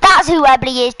potato. That's who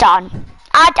Emily is, done.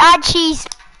 And she's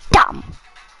dumb.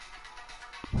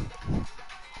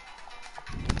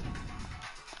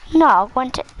 No, I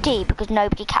went to D because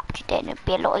nobody captured it and it'd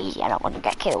be a lot easier and I wouldn't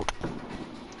get killed.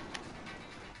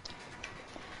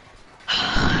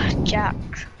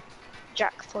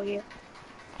 Jack for you.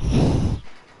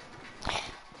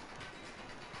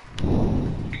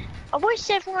 I wish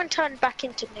everyone turned back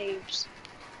into noobs.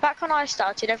 Back when I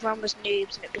started, everyone was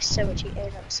noobs and it'd be so much easier.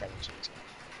 It was so much easier.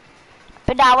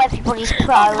 But now everybody's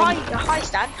pro. Hi,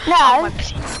 Stan. No,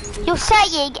 you're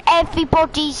saying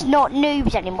everybody's not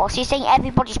noobs anymore. So you're saying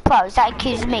everybody's pro. Is that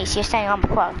accusing me? So you're saying I'm a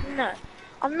pro? No,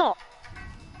 I'm not.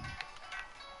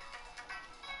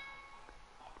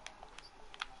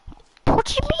 What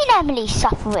do you mean Emily's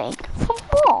suffering? From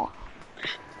what?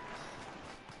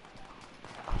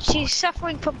 She's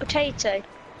suffering from potato.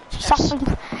 Suffering.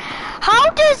 How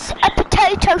does a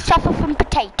potato suffer from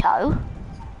potato?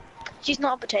 She's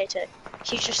not a potato.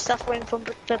 She's just suffering from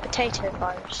the potato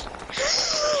virus.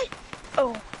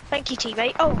 Oh, thank you,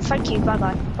 teammate. Oh, thank you. Bye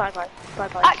bye. Bye bye. Bye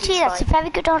bye. Actually, that's a very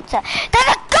good answer. There's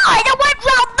a guy that went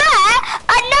round there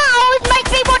and now it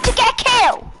makes me want to get a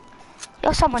kill.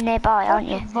 You're someone nearby, aren't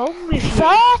you? What's wrong with you?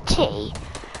 30.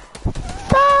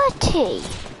 30.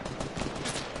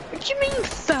 What do you mean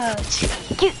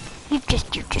 30? You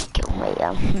just killed me.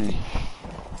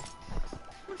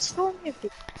 What's wrong with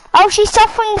you? Oh, she's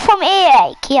suffering from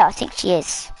earache. Yeah, I think she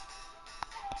is.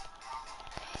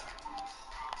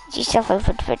 She's suffering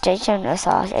from potato nose,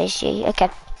 is she? Okay.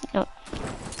 No.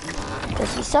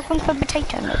 Because she's suffering from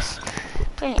potato nose.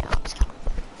 Brilliant answer.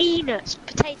 Enos.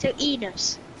 Potato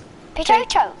enos.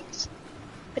 Potato.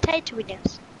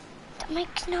 Potato-iness. That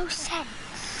makes no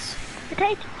sense.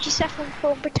 Potato. She's suffering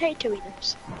from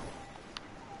potato-iness.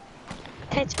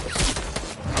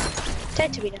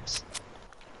 Potato-iness.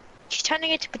 She's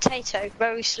turning into potato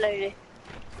very slowly.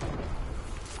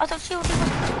 I thought she already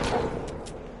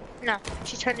was. No,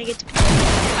 she's turning into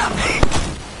potato.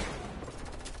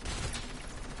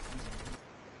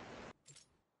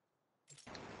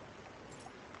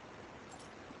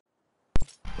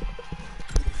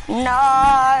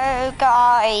 No,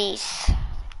 guys.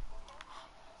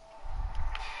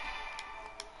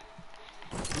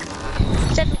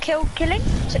 Seven killing?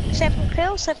 Seven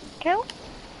kill?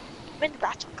 I'm in the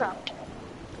battleground.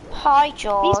 Hi,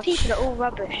 George. These people are all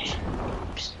rubbish.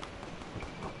 Oops.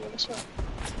 Yeah, this one.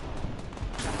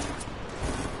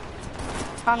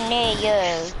 I'm near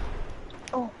you.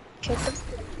 Oh, killed them.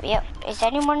 Yep. Is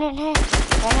anyone in here?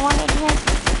 Is anyone in here?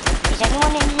 Is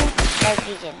anyone in here?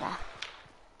 Nobody's in there.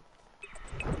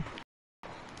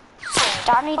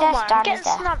 Danny there, I'm Danny getting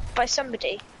there. snapped by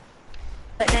somebody.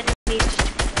 But then he's just...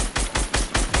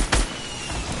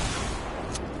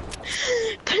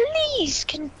 Please,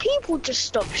 can people just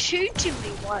stop shooting me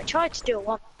while I try to do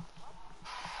one?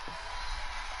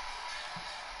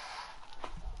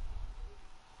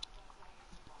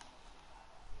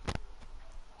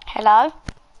 Hello?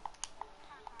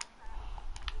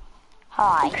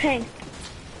 Hi. Okay.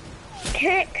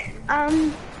 Kick,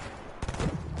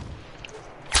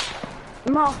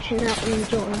 marching out and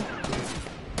join.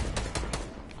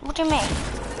 What do you mean?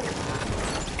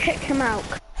 Kick him out.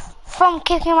 From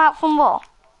kicking him out from what?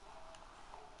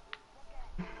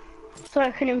 So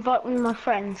I can invite one of my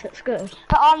friends, that's good.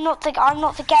 But I'm not the game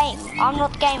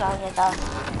owner though.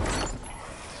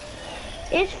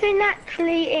 Is Finn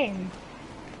actually in?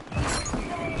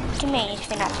 What do you mean he's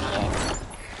been actually in?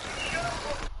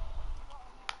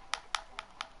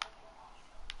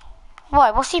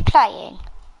 Why? What's he playing?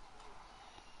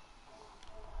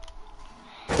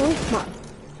 Wolfman.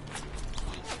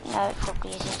 No, it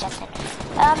probably is his dad then.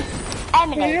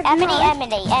 Emily.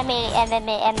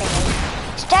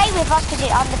 Stay with us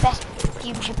because I'm the best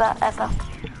YouTuber ever.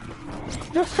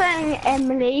 Just saying,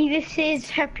 Emily, this is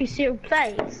Happy Seal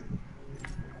Plays.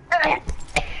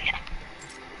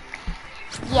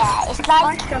 Yeah, it's I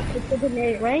like... started with the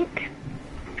new rank.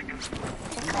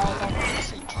 Okay, then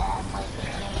obviously care. My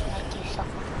videos may do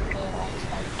something for me, like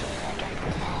I don't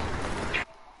care.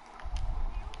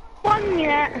 One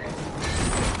yet.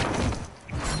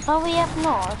 No, we have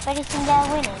not. If anything, they're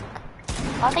winning.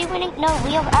 Are they winning? No,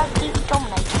 we have absolutely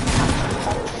dominated.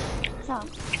 So, no.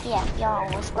 Yeah, we are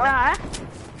always winning. Right.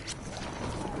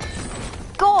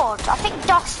 God, I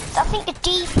think the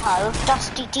depot,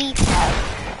 Dusty Depot,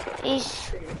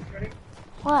 is...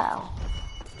 Well...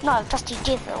 No, Dusty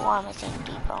Depot. Why am I saying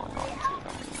depot? Not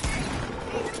depot.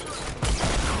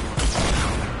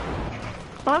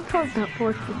 I've heard that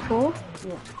voice before.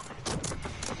 Yeah.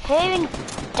 Here in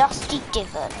Dusty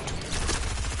Divot.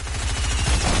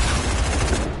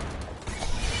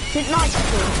 Is it nice to?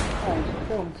 Oh, there's a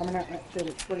film coming out next year,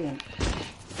 it's brilliant.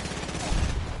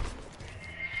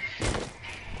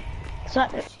 Is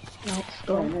that it? No, it's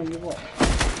Oh, gone. no, you what?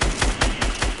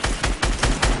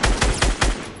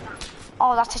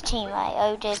 Oh, that's a teammate.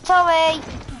 Oh dear. Sorry.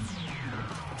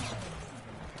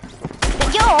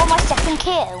 But you're my second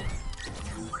kill.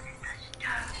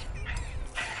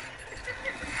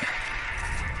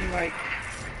 Like,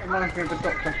 reminds me of the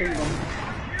Dr. Who one.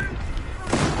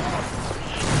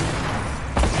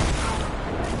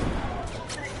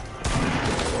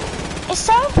 It's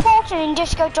so important in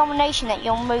Disco Domination that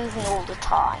you're moving all the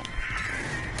time.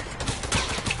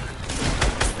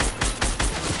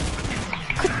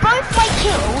 Because both my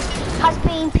kills has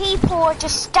been people are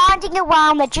just standing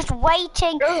around, they're just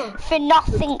waiting for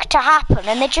nothing to happen,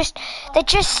 and they're just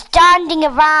standing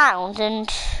around. And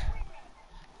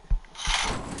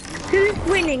Who's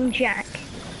winning, Jack?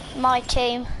 my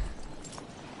team,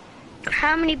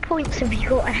 How many points have you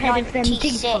got ahead of them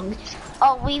 96. defaults?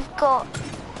 Oh, we've got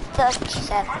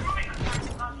 37,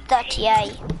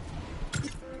 38.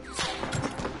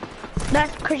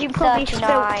 That's because you probably 39.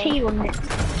 spelled T on it.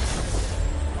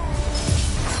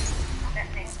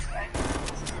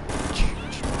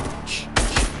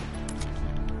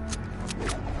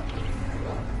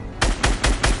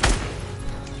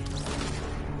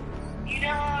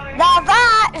 Now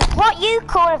that is what you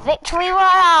call a victory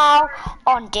royale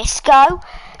on Disco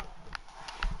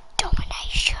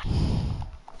Domination.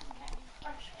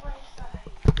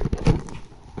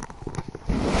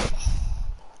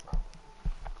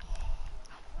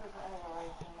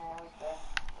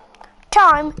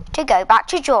 Time to go back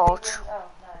to George.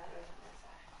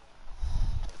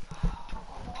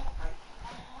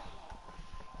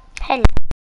 Hello.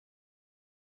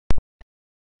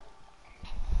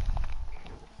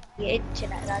 The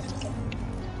internet, that's okay.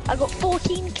 I got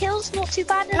 14 kills, not too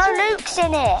bad. No, Luke's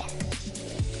in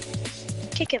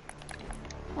it. Kick him.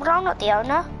 Well, I'm not the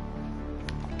owner.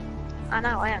 I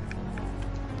know, I am.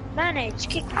 Manage,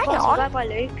 kick the Hang boss. on. Bye bye,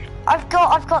 Luke. I've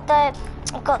got the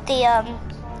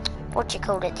what do you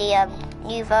call it? The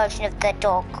new version of the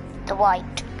dog, the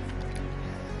white.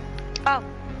 Oh,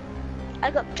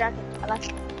 I got the dragon. I like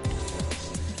it.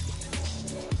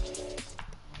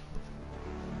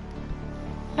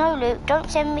 No, Luke, don't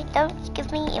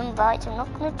give me invites. I'm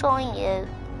not gonna join you.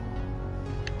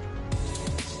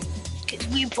 Cause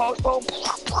we bro.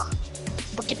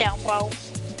 Break it down, bro.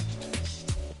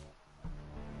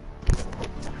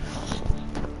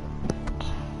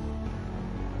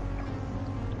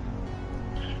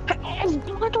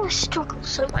 Why do I struggle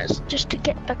so much just to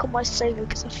get back on my server?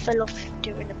 Because I fell off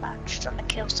during a match trying to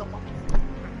kill someone.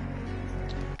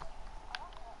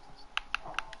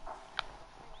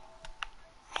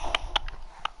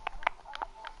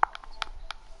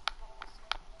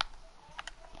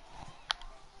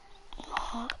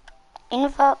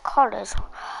 Invert collars.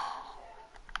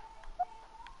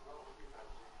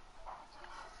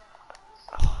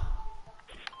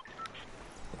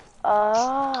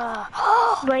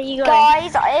 Where you going?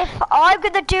 Guys, if I'm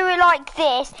gonna do it like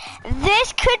this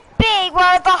could be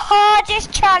one of the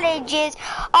hardest challenges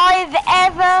I've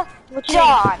ever What do you mean?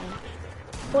 done.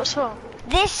 What's wrong?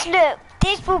 This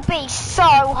will be so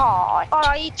hard. Oh,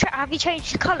 have you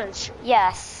changed the colours?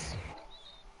 Yes.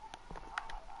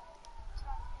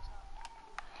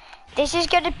 This is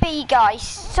gonna be, guys,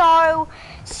 so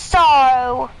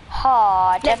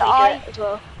hard. Let And me do it as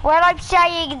well. when I'm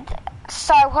saying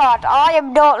so hard, I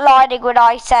am not lying when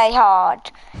I say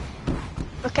hard.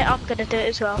 Okay, I'm gonna do it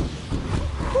as well.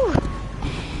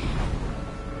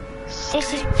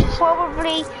 This is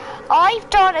probably... I've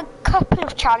done a couple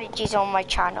of challenges on my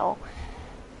channel.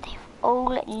 They've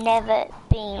all never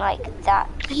been like that.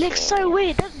 It looks so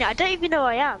weird, doesn't it? I don't even know who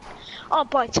I am. Oh,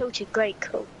 by tilted, great,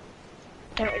 cool.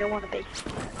 Don't really want to be.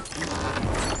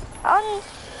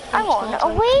 Hang on,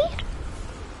 are we?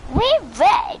 We're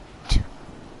red.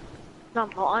 No, I'm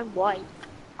not, I'm white.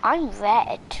 I'm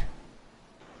red.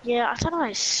 Yeah, I don't know,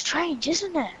 it's strange,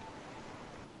 isn't it?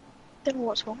 Don't know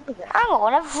what's wrong with it. Hang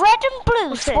on, have red and blue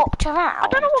What's it? swapped around? I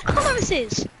don't know what colour this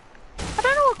is. I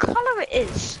don't know what colour it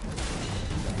is.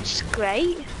 It's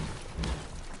great.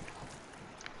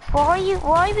 Why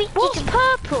are we... What's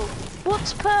purple?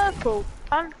 What's purple?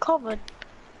 Uncommon.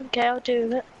 Okay, I'll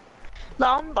do it.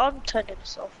 No, I'm turning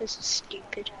this off. This is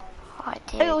stupid. I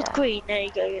It was green. There you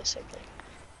go. Yes, okay.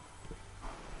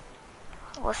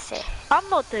 What's this? I'm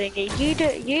not doing it. You do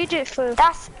it. You do it for.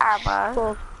 That's ammo.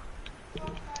 For...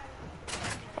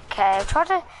 Okay, I'll try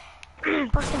to...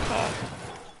 What's in here?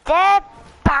 They're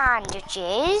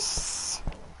bandages.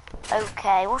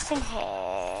 Okay, what's in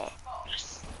here?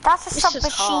 That's a This is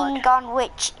submachine hard. gun,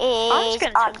 which is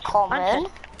uncommon.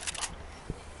 Okay.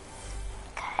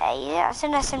 Okay, yeah, that's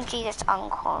an SMG that's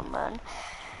uncommon.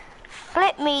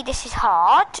 Flip me, this is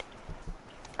hard.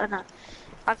 Oh no,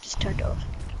 I've just turned it off.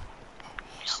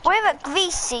 We're at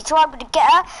Greasy, so I'm gonna get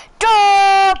a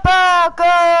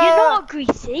burger. You're not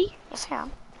greasy. Yes, I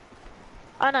am.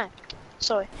 I know.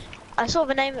 Sorry. I saw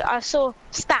the name. I saw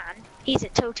Stan. He's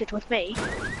at Tilted with me.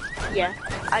 Yeah.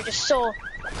 I just saw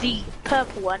the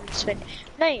purple one. Just went,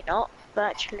 no, you're not. But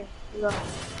actually, you are.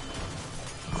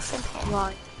 What's in here?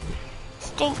 Right.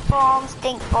 Stink bomb,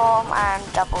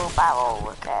 and double barrel.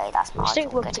 Okay, that's nice.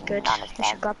 Stink I'm bombs are getting good. none of You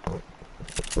should them.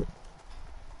 grab.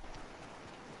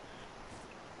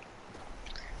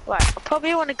 Right. I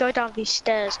probably want to go down these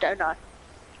stairs, don't I?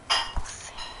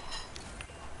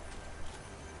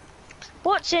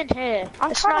 What's in here?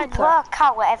 I'm A trying to sniper. work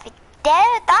out whatever.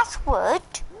 There, that's wood.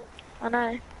 I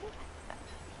know.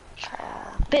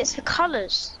 But it's the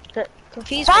colours that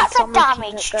confuse me. That's so a I'm looking at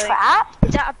damage going, trap.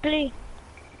 Is that a blue?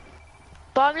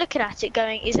 But I'm looking at it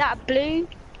going, is that a blue?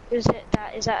 Is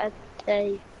that a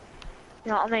you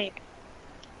know what I mean?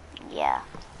 Yeah.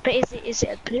 But is it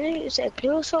a blue? Is it a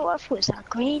blue assault rifle? Is that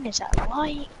green? Is that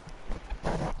white?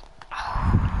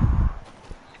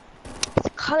 It's the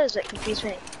colours that confuse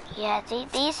me. Yeah,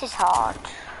 this is hard.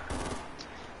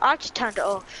 I just turned it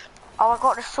off. Oh, I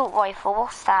got an assault rifle.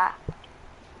 What's that?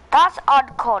 That's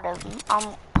uncommon.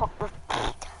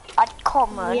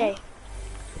 Uncommon. Yeah.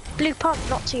 Blue pump,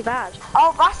 not too bad.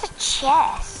 Oh, that's a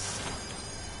chest.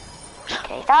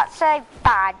 Okay, that's a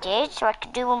bandage, so I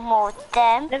can do one more with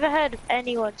them. Never heard of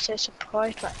anyone so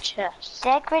surprised about chests.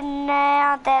 They're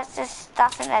grenade. That's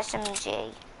an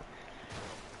SMG.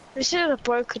 This is a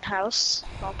broken house.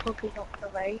 I'm probably not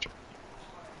gonna raid.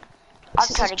 I'm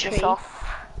This is a turning this tree. off.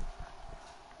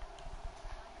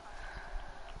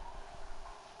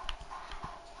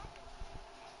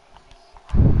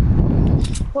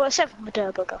 Well, except for my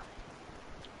Durburger.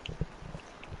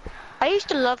 I used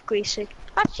to love Greasy.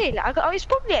 Actually, I was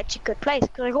probably actually a good place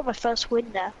because I got my first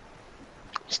win there.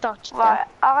 Started Right,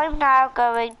 I'm now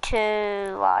going to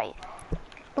there. Probably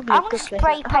I'm a gonna good place.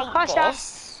 spray paint Hi, Stan.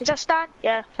 this. Is that Stan?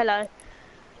 Yeah. Hello.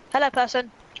 Hello,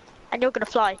 person. And you're gonna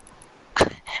fly.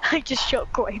 I just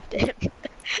shockwaved him.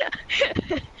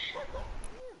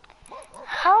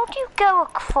 How do you go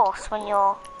across when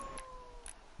you're...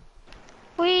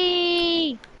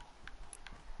 Whee!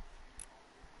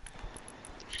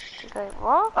 Go,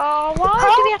 what? Oh,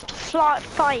 why do we have to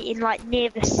fight in like near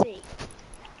the sea?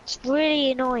 It's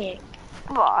really annoying.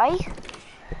 Why?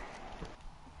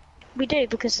 We do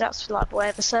because that's like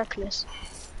where the circle is.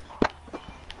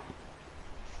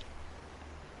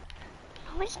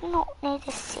 No, it's not near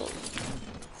the sea.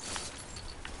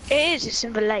 It is. It's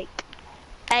in the lake.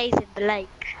 A's in the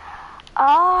lake.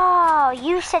 Oh,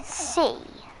 you said sea.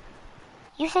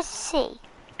 You said sea.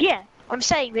 Yeah, I'm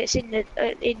saying that it's in the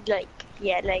in lake.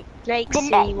 Yeah, lake, The sea,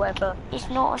 lake. whatever. It's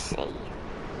not a sea.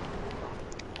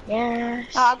 Yes.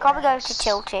 Oh, I've got to go to yes.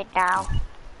 Tilted now.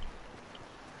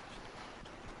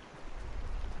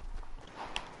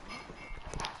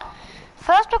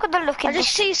 First, look at the look I in just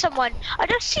this. see someone. I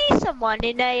just see someone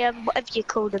in a whatever you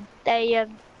call them, a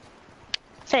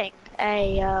thing,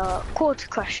 a quarter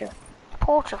crusher,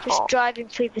 Porter just Fort. driving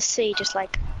through the sea, just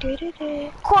like doo doo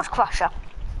doo. Quarter Crusher.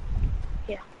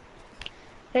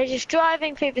 They're just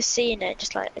driving through the sea in it,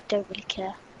 just like I don't really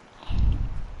care.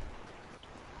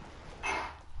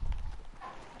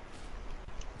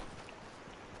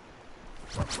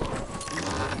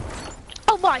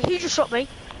 Oh my! Who just shot me?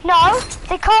 No,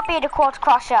 they can't be in a Quarter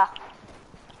Crusher.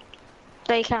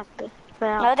 They can be.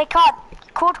 No, they can't.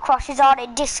 Cord crushes aren't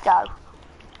in disco.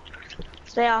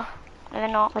 They are. No, they're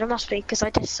not. But it must be because I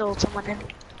just saw someone in.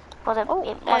 Well, it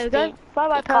There must we be. go. Bye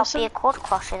bye, It can't person. be a cord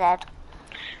crusher then.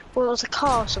 Well, it was a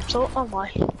car of some sort. Oh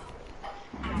my.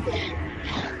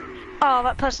 Oh,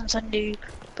 that person's a noob,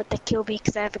 but they kill me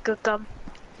because they have a good gun.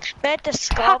 They're the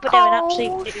Scar, but they're an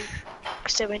absolute noob.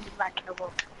 Because they're in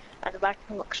Ragnarok, and the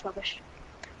Ragnarok's rubbish.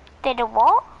 Did a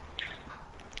what?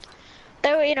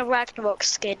 They were in a Ragnarok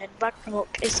skin, and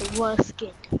Ragnarok is the worst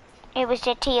skin. It was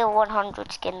the tier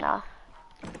 100 skin though.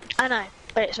 I know,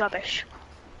 but it's rubbish.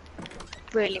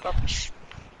 Really rubbish.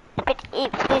 But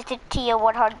it was the tier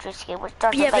 100 skin, which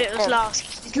doesn't Yeah, but make it was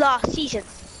sense. last season.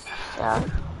 So,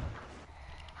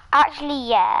 actually,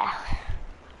 yeah.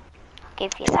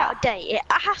 Give you It's out that. of date. It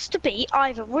has to be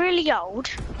either really old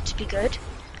to be good,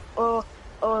 or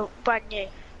brand new. You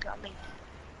know what I mean?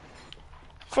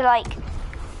 So like,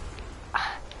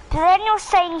 but then you're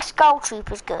saying Skull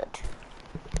Trooper's good.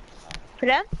 For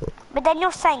them, But then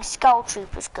you're saying Skull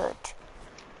Trooper's good.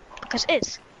 because it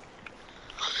is.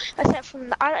 Except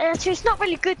from actually, it's not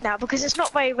really good now because it's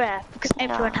not very rare because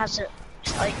everyone has it.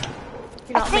 It's like,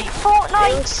 you know I what think mean?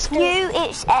 Fortnite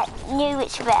knew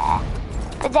it's rare,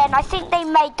 but then I think they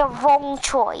made the wrong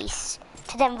choice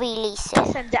to then release it.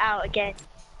 Send it out again.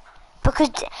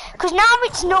 Because now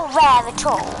it's not rare at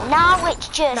all. Now it's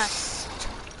just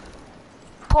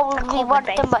probably one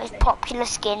of the most popular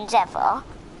skins ever.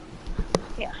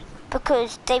 Yeah.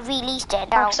 Because they released it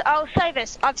now. I'll say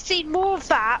this: I've seen more of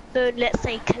that than, let's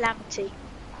say, Calamity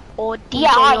or DJ Yeah,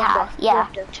 I Yonder have, yeah.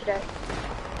 today,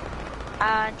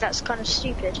 and that's kind of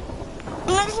stupid.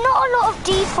 There's not a lot of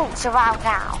defaults around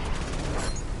now.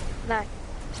 No.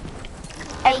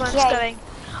 Everyone's AKA going,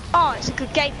 oh, it's a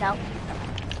good game now.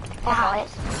 how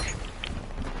it's.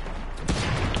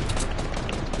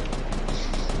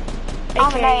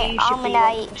 AKA, you should be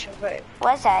Arminate. on the road.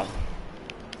 Where's they?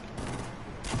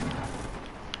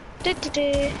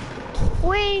 Do.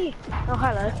 Whee! Oh,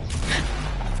 hello.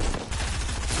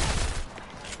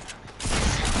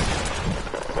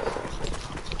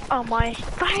 Oh my,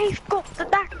 I've got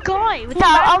that guy with No, the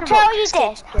I'll Ragnarok tell you skin.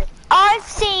 this. I've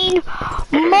seen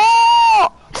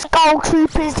more Skull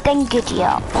Troopers than Giddy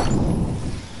Up.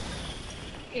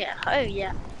 Yeah, oh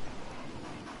yeah.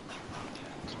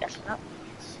 Guessing that.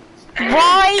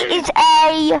 Why is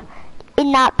A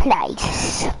in that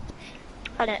place?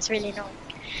 I know, it's really annoying.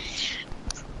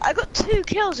 I got 2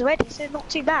 kills already, so not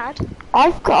too bad. I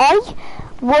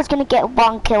was gonna get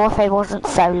 1 kill if I wasn't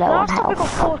so low on Last time I got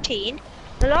health. 14.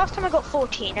 The last time I got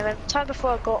 14, and then the time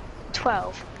before I got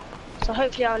 12. So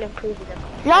hopefully I'll improve with them.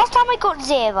 Last time I got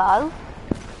 0.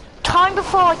 Time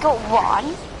before I got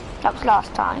 1. That was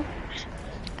last time.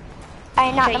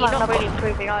 And at Okay, the you're moment, not really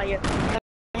improving, are you? at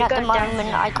the going down.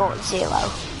 moment I got 0.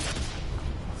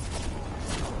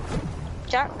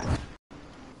 Jack?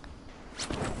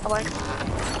 Oh wait.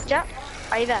 Jack?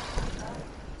 Are you there?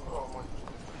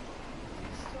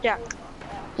 Jack?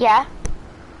 Yeah?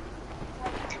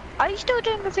 Are you still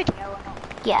doing the video or not?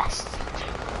 Yes.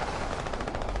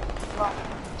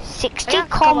 60 Yeah,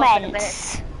 come on in a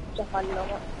comments. Jack, I love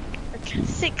it. Okay,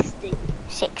 60.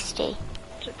 60.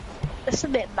 That's a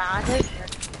bit mad, isn't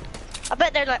it? I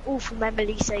bet they're like all from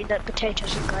Emily saying that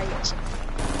potatoes are great or something.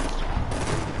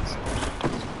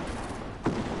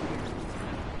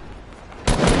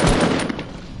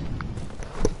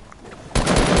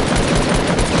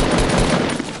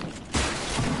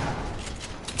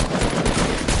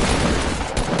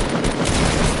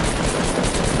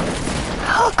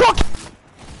 Oh God!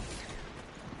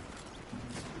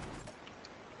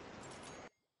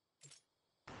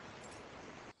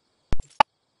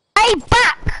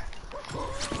 Payback!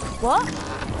 What?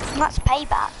 That's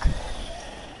payback.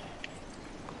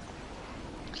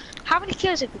 How many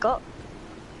kills have you got?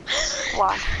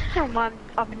 1. Oh man,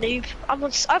 I'm a noob.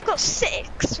 I've got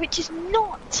 6, which is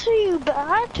not too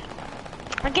bad.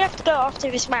 I'm gonna have to go after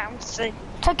this round, so.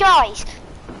 So guys,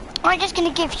 I'm just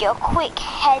going to give you a quick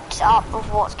heads up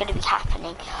of what's going to be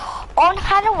happening. On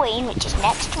Halloween, which is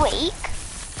next week,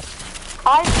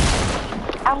 I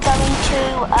am going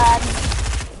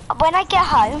to, when I get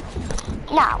home,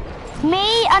 now,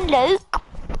 me and Luke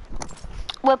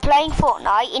were playing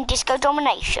Fortnite in Disco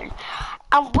Domination,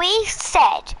 and we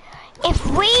said, if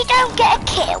we don't get a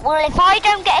kill, well, if I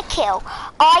don't get a kill,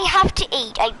 I have to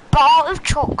eat a bar of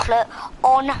chocolate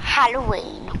on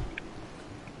Halloween.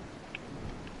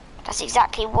 That's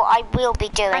exactly what I will be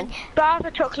doing. And bars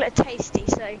of chocolate are tasty,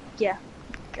 so yeah,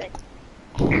 good.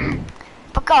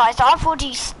 But guys, I've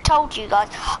already told you guys,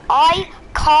 I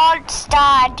can't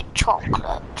stand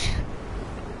chocolate.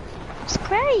 It's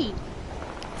great.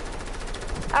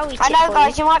 I'll eat I it know, for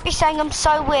guys, you. you might be saying I'm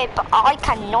so weird, but I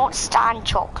cannot stand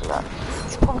chocolate.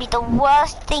 It's probably the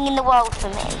worst thing in the world for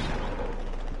me.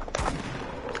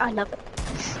 I love it.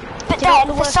 But Do you know what then,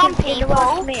 the for worst some thing in the world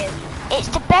for people, me is? it's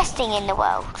the best thing in the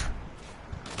world.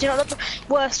 Do you know what the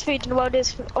worst food in the world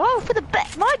is? For the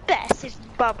best, my best is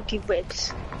barbecue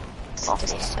ribs. It's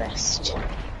just the best.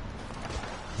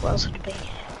 What else would it be?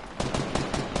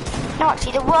 No,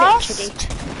 actually, the worst.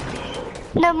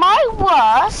 Literally. No, my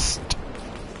worst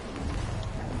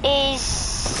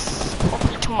is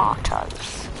probably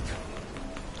tomatoes.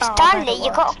 Oh, Stanley,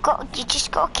 they're the you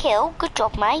just got to kill. Good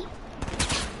job, mate.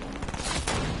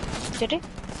 Did it?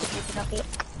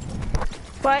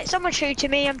 Right, someone shooting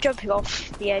me. I'm jumping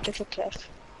off the edge of the cliff.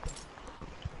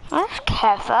 That's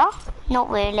clever. Not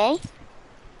really.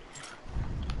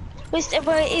 Well,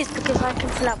 it is because I can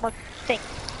pull out my thing.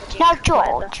 Now,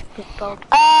 George.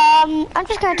 I'm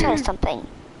just going to tell you something.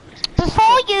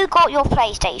 Before you got your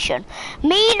PlayStation,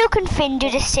 me, Luke, and Finn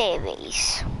did a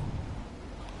series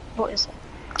What is it?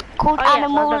 called Oh, yeah,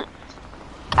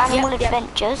 Animal Yep.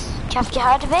 Adventures. Have you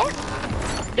heard of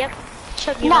it? Yep.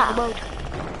 Show me No. around the world.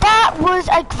 That was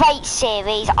a great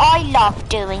series. I loved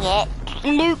doing it.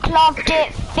 Luke loved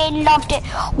it. Finn loved it.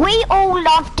 We all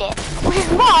loved it. Which is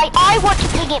why I want to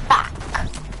bring it back.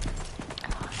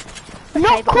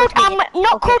 Not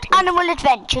called Animal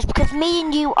Adventures because me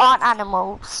and you aren't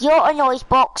animals. You're a noise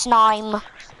box and I'm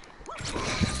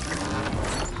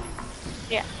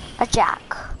a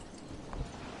jack.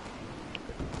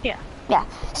 Yeah. Yeah.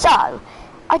 So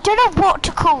I don't know what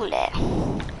to call it.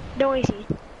 Noisy.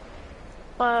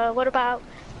 What about?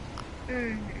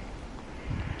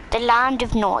 The Land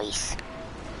of Noise.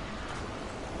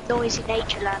 Noisy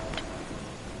Natureland.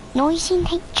 Noisy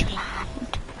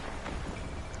Natureland.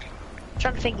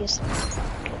 Trying to think is.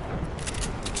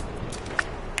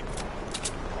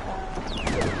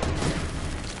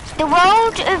 The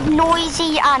World of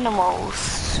Noisy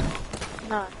Animals.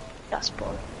 No, that's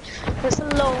boring. It's a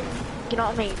long. You know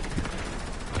what I mean?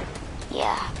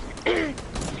 Yeah.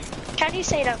 Can you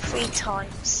say that 3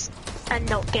 times and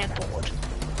not get bored?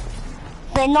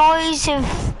 The noise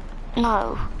of...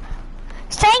 No.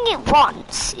 Saying it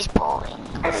once is boring,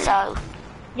 so...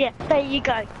 Yeah, there you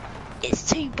go. It's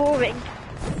too boring.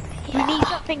 Yeah. You need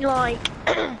something like,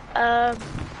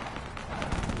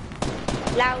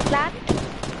 Loudland?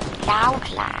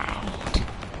 Loudland.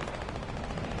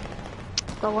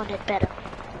 I want it better.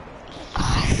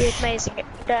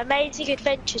 The Amazing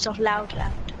Adventures of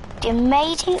Loudland. The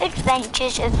Amazing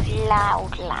Adventures of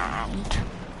Loudland.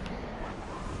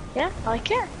 Yeah,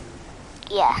 like it.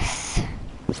 Yes.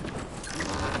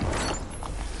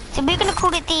 So we're gonna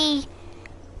call it the...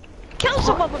 Kill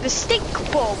someone with a stink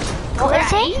bomb. What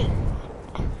is it?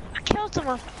 I killed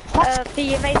someone. What?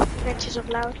 The Amazing Adventures of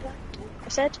Loudland. I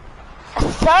said. A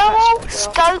thermal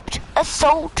scoped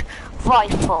assault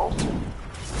rifle.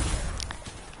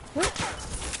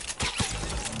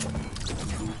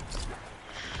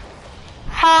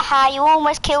 Haha, you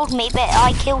almost killed me, but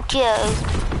I killed you.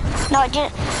 No, I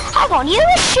didn't. Hang on, you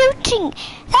were shooting.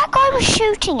 That guy was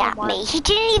shooting at me. He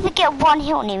didn't even get one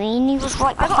hit on him, and he was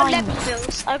right I got behind 11 me.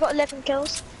 kills. I got 11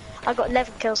 kills. I got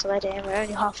 11 kills already, and we're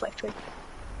only halfway through.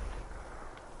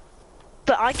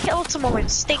 But I killed someone with a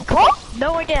stink bomb. What?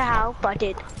 No idea how, but I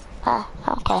did.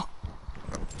 Okay.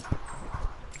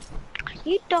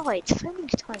 You died so many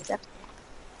times, haven't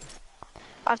you?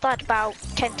 I've died about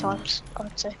 10 times, I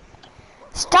would say.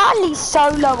 Stanley's so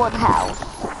low on health.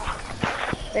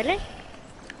 Really?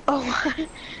 Oh,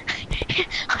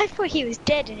 I thought he was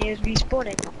dead and he was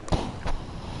respawning.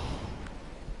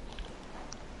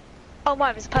 Oh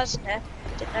my, there's a person there.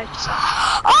 Didn't notice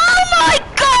that. Oh my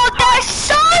god, there's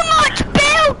so much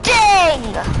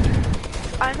building!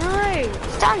 I know.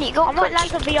 Stanley, you got I might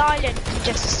land on the island and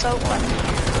just assault one.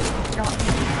 No.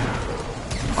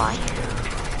 Why?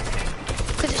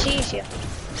 Because it's easier.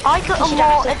 I got a You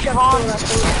more should have to jump advanced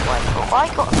through assault rifle. I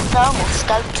got a thermal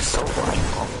scoped assault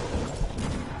rifle.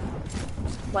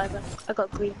 Whatever. I got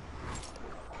green.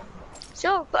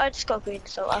 So I just got green,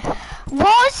 so I can...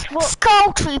 Was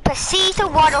Skull Trooper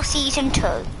Season 1 or Season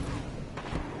 2?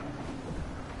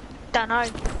 Don't know.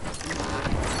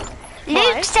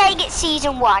 Luke's saying it's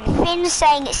Season 1, Finn's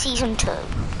saying it's Season 2.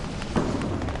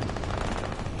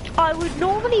 I would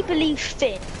normally believe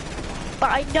Finn, but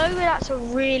I know that's a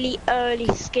really early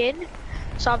skin,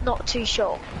 so I'm not too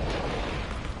sure.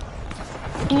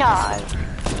 No.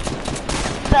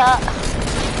 But...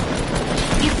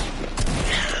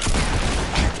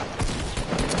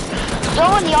 You're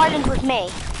on the island with me.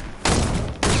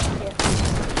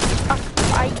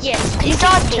 Yes. Can you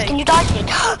dive, please? Can you dive, please?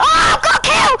 Oh, I've got a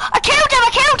kill! I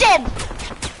killed him!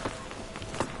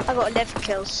 I got 11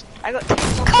 kills. I got 10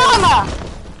 more kills. Karma!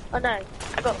 Oh no,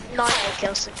 I got 9 more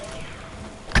kills than you.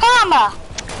 Karma!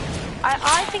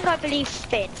 I think I believe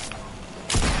Finn.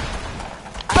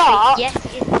 But, Yes,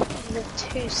 it's the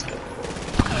 2 skin.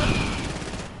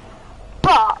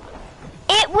 but,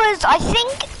 it was, I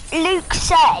think Luke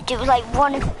said it was like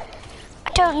one of,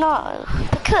 I don't know,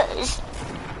 because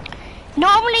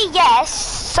normally yes,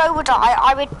 so would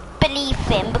I would believe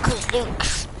Finn because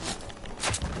Luke's,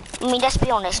 I mean let's be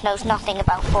honest, knows nothing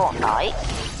about Fortnite.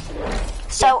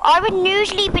 So I would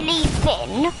usually believe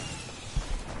Finn,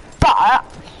 but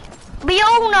we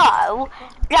all know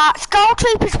that Skull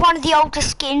Troop is one of the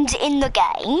oldest skins in the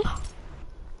game.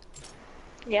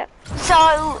 Yep. So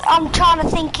I'm trying to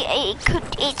think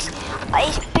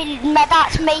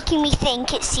that's making me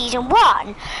think it's season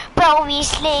 1. But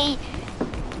obviously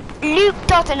Luke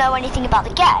doesn't know anything about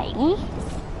the game.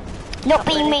 Not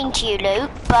being mean to you,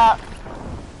 Luke, but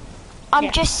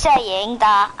I'm just saying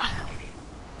that.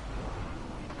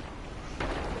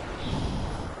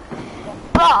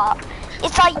 But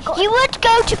it's like you would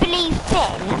go to believe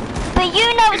Finn, but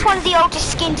you know it's one of the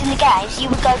oldest skins in the game, so you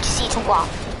would go to season 1.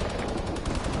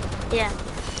 Yeah.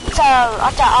 So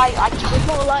I It's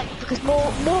more like because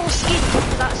more skins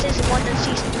in that season 1 than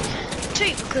season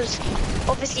 2 because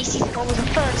obviously season 1 was the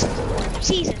first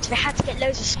season, so they had to get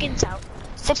loads of skins out.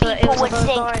 so So it people was a would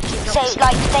think variety, not so the same.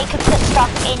 like they could put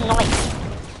stuff in like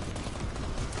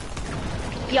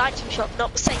The item shop,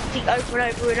 not the same thing over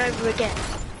and over and over again.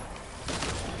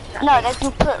 no, they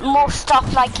can put more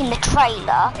stuff like in the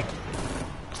trailer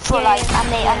for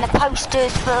and the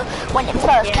posters for when it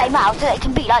first came out, so they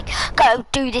can be like go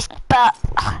do this, but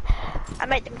I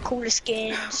make them cooler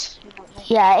skins.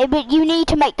 yeah, but you need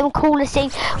to make them cooler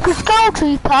things because Skull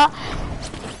Trooper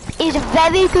is a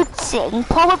very good thing,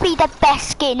 probably the best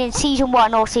skin in season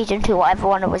 1 or season 2, whatever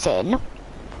one it was in.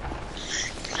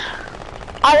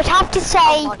 I would have to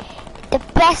say the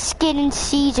best skin in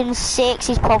season 6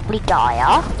 is probably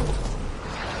Dire.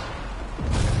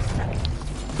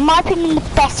 In my opinion, the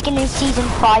best skin in season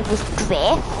 5 was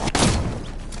Drift.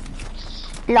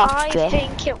 I Drift.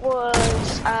 think it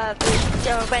was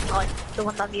the red line, the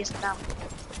one that I'm using now.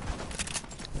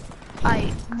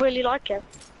 I really like it.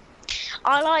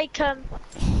 I like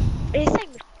it's same.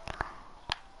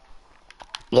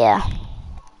 Yeah.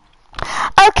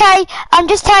 Okay, I'm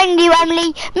just telling you,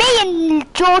 Emily, me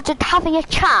and George are having a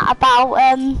chat about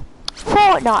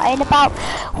Fortnite and about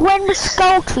when the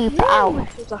Skull Trooper out.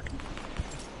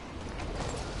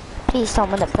 Please,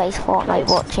 someone that plays Fortnite,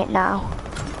 watch it now.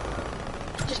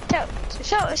 Just tell.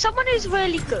 So someone who's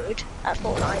really good at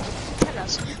Fortnite, tell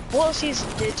us what season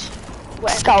did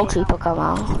Skull Trooper come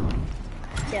out.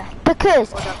 Yeah.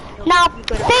 Because now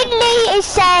Finley is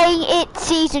saying it's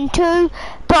season 2,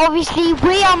 but obviously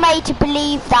we are made to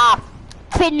believe that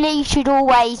Finley should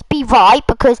always be right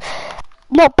because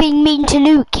not being mean to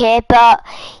Luke here, but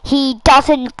he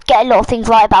doesn't get a lot of things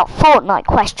right about Fortnite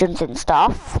questions and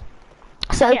stuff.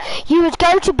 So you would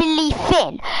go to believe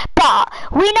Finn, but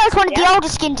we know it's one of the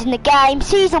oldest skins in the game.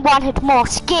 Season 1 had more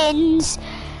skins.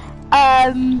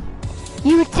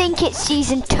 You would think it's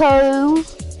season 2.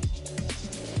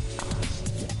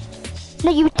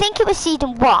 No, you would think it was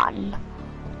season 1,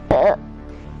 but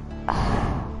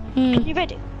You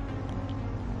ready?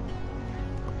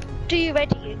 Do you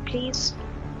ready, please?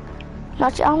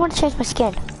 I want to change my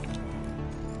skin.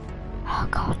 Oh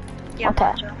god. Yeah, okay.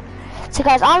 Roger. So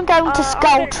guys, I'm going to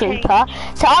Skull okay. Trooper.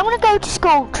 So I'm gonna go to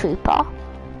Skull Trooper.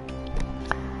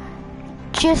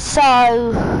 Just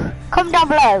so, comment down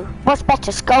below. What's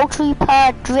better, Skull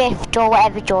Trooper, Drift, or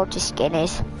whatever George's skin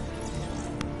is?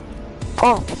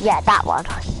 Oh, yeah, that one.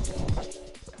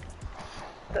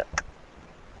 Look,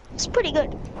 it's pretty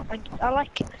good. I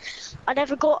like it. I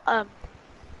never got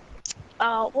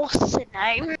what's the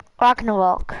name?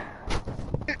 Ragnarok.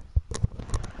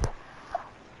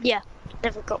 Yeah,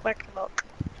 never got Ragnarok.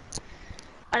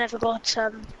 I never got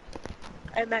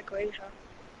Omega either.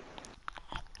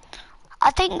 I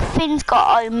think Finn's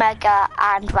got Omega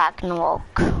and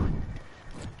Ragnarok.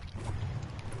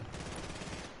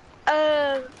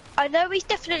 I know he's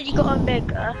definitely got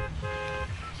Omega.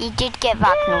 He did get Yeah, I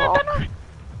Ragnarok. don't know.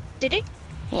 Did he?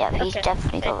 Yeah, he's Okay.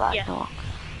 definitely got Yeah. Ragnarok.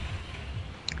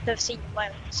 Never seen him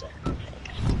wearing it, so.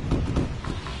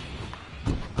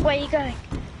 Where are you going?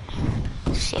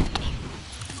 Shifty.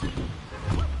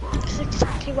 That's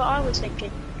exactly what I was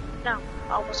thinking. No,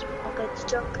 I wasn't going to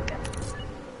jump again.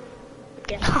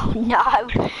 Oh no.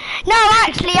 No,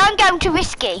 actually, I'm going to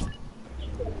Risky.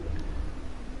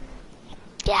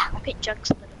 Yeah. I picked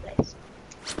Junks in the place.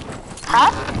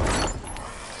 Huh?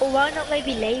 Or why not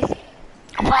maybe Lazy?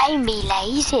 Why be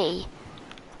lazy?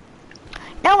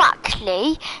 No,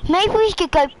 actually, maybe we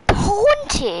could go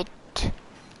haunted.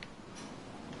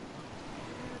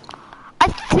 I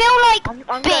feel like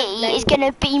I'm B going is going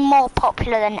to be more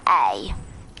popular than A.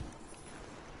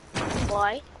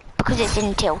 Why? Because it's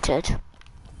in Tilted.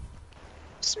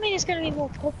 Doesn't mean it's going to be more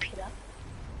popular.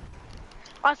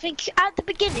 I think at the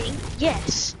beginning,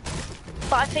 yes.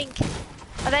 But I think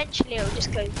eventually it'll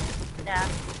just go, nah,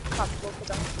 can't be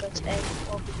bothered, I'm going to go to A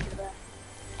or B there.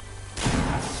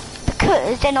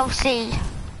 Because then obviously...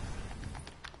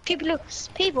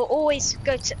 People always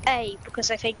go to A because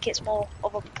they think it's more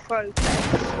of a pro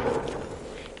player.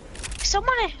 Is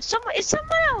someone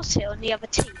else here on the other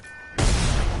team?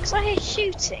 Because I hear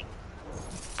shooting.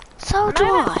 So do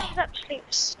That I. sounds actually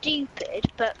stupid,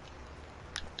 but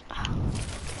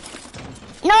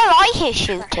No, I hear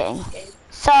shooting.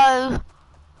 So...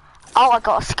 Oh, I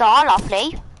got a scar,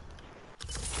 lovely.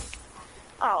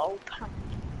 oh,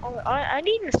 I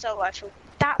need an assault rifle.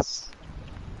 That's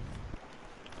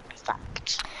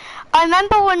fact. I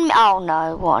remember when... Oh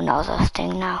no, what another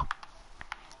thing now?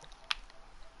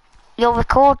 You're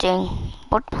recording.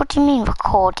 What do you mean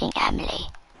recording, Emily?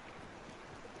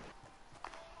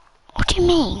 What do you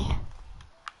mean?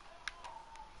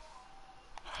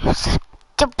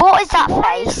 What is that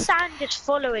Why face? is Sanders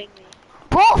following me?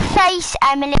 What face,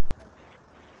 Emily?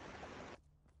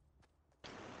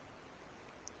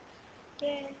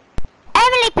 Yeah.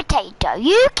 Emily Potato,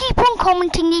 you keep on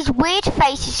commenting these weird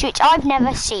faces which I've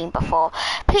never seen before.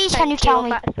 Please can you tell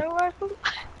me?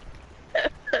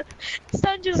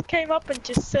 Stan just came up and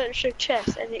just searched her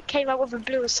chest, and it came out with a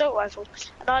blue assault rifle,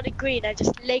 and I had a green. I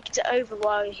just legged it over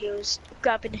while he was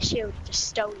grabbing the shield and just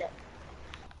stole it.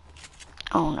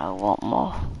 Oh no, what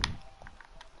more?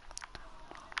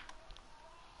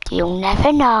 You'll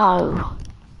never know.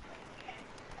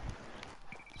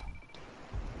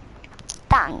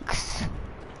 Thanks.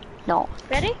 No.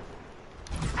 Ready?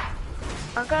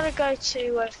 I'm gonna go to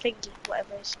thingy,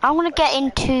 whatever it is. I want to get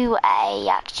into A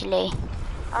actually.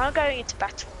 I'm going into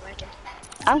battle already.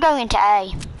 I'm going into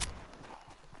A.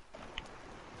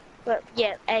 But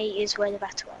yeah, A is where the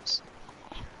battle is.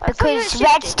 Because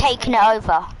Red's taken it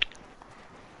over.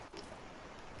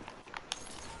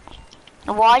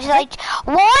 Why did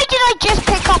I just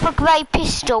pick up a grey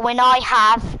pistol when I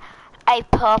have a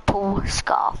purple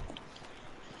scarf?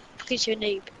 Because you're a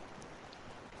noob.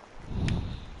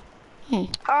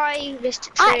 Actually,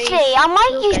 listed I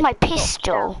might use my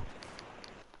pistol.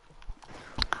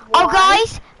 Oh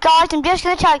guys, I'm just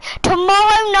gonna tell you,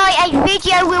 tomorrow night a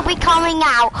video will be coming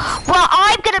out where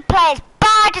I'm gonna play as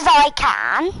bad as I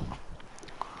can.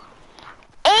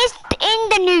 It's in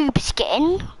the noob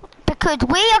skin, because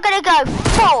we are gonna go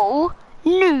full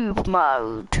noob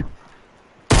mode.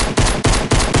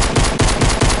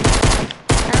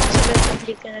 And also we're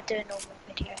probably gonna do a normal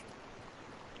video.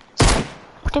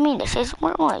 What do you mean this is,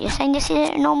 what, you're saying this is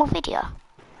a normal video?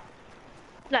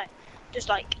 No, just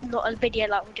like, not a video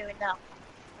like we're doing now.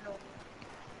 Normal.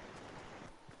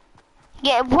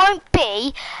 Yeah, it won't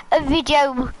be a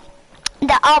video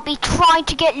that I'll be trying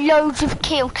to get loads of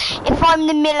kills. If I'm in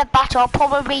the middle of battle, I'll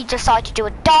probably decide to do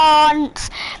a dance,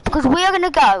 because we are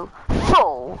gonna go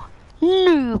full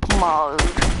noob mode.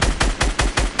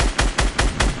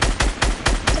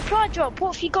 Supply drop,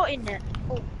 what have you got in there?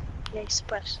 Oh, yeah,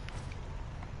 suppress.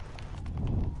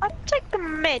 I'll take the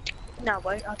med. No, I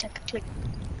won't, I'll take a click.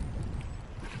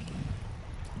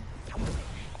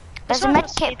 There's a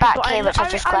med kit back here which I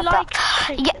just grabbed up.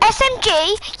 Your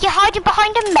SMG, you're hiding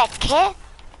behind a med kit.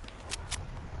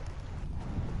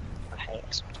 I hate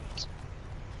SMGs.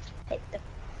 Hate them.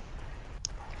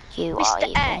 You are Mr.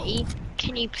 evil. A,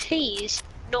 can you please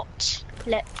not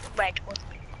let red on?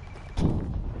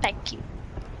 Thank you.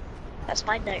 That's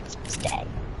my note for Mr. A.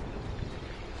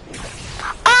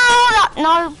 Oh,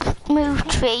 no, move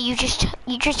tree. You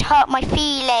just hurt my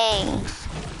feelings.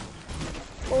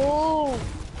 Oh,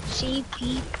 see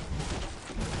peep.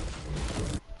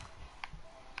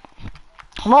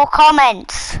 More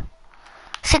comments.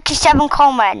 67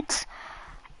 comments.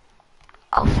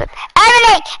 Oh, flip.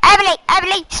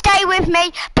 Emily, stay with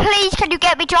me. Please, can you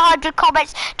get me to 100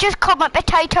 comments? Just comment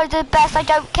potatoes are the best. I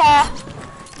don't care.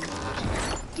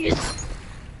 Yes.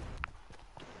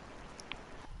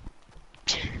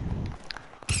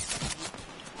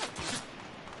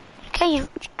 Okay, you're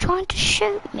trying to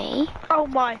shoot me. Oh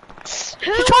my.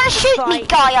 You're trying to shoot me,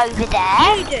 guy over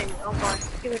there. You do. Oh my.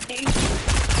 You're a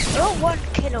noob. Oh, one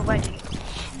kill already.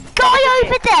 Guy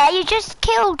over there, you just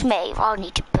killed me. Well, I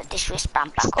need to put this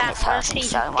wristband back on. It's hurting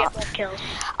so much.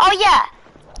 Oh yeah.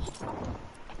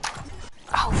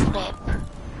 Oh flip.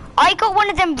 I got one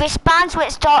of them wristbands where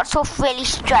it starts off really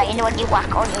straight, and when you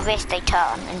whack on your wrist, they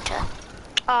turn into.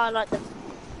 I like them.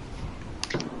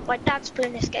 My dad's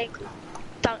playing this game called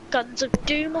Guns of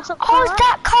Doom or something Oh, like did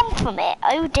that. that come from it?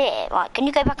 Oh dear. Right, can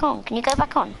you go back on? Can you go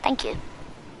back on? Thank you.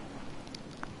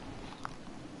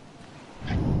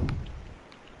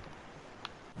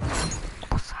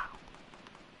 What's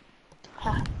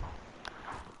that?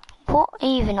 What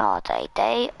even are they?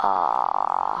 They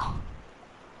are...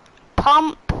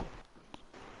 Pump.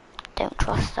 Don't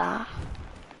trust that.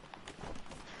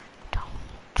 Don't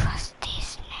trust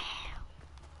this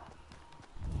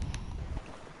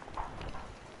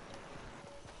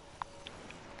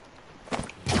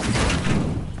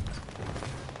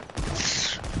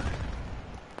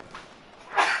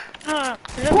now.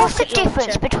 What's the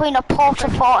difference between a porta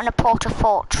fort and a porta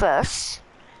fortress?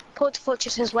 Porta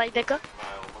Fortress is way bigger.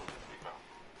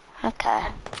 Okay.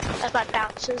 There's like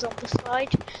bouncers on the side,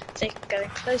 so you can go in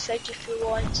close range if you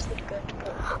want. Instead of going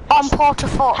to On porta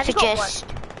Have you got fortresses.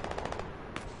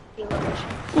 you rubbish.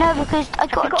 No, because I Have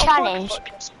you got a got challenge. Porta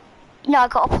Fortress? No, I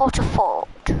got a porta fort.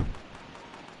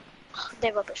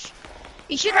 They're rubbish.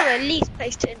 You should have at least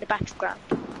placed it in the battleground.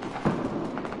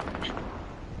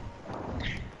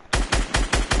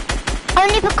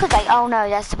 Only because oh no,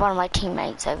 that's one of my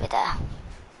teammates over there.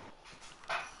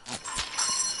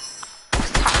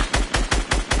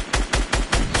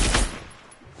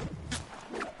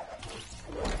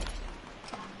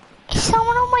 Is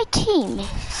someone on my team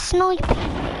sniping me?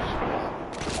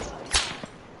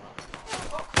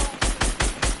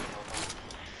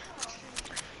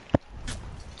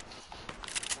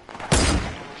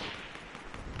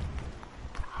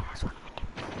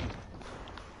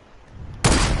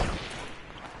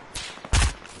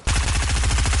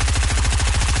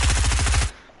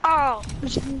 Oh,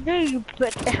 it's a noob,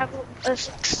 but they have a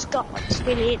scar. It's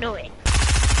really annoying.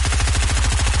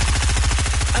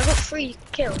 I got 3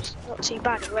 kills. Not too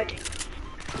bad already.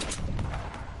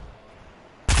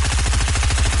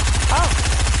 Oh,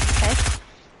 okay.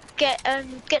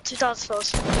 Get to dance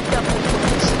floors.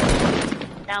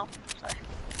 Now.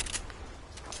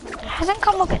 It hasn't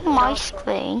come up on my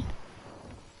screen.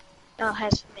 Oh, it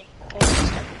has for me.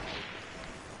 Okay.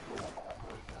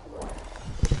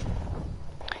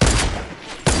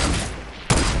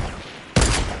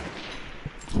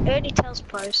 It only tells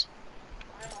pros.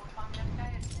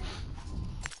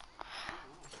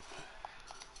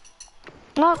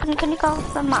 No, can you go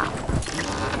off the map?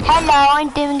 Hello, I'm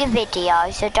doing a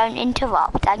video, so don't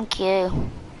interrupt, thank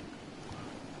you.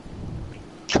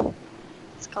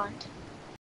 It's kind.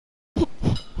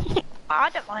 I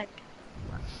don't mind.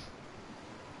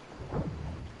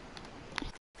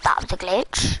 That was a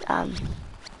glitch.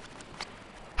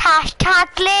 Hashtag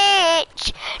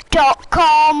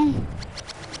glitch.com.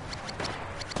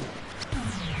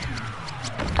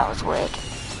 That was weird.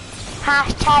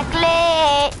 Hashtag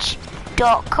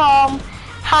glitch.com.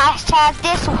 Hashtag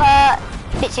this will hurt.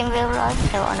 If it's in real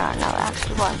life. No, it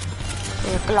actually won't.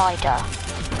 There's a glider.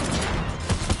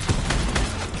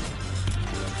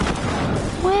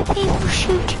 Where are people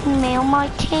shooting me on my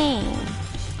team?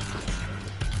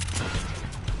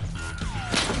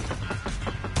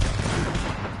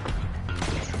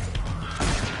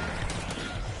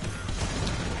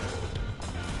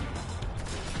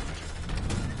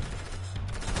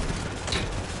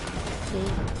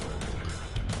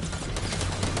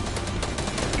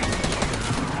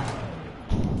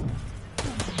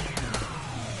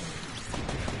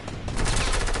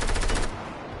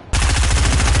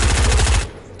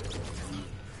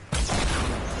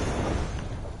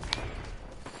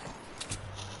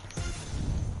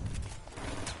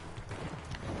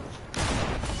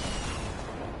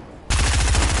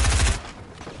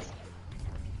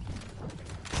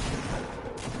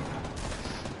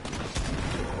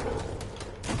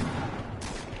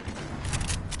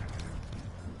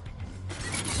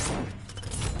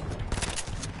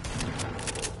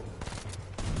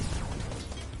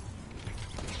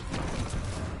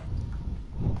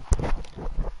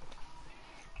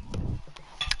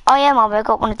 Oh yeah, Mum, I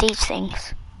got one of these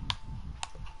things.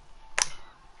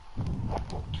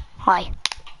 Hi.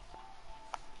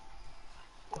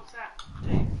 What's that?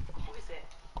 What is it?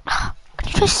 Can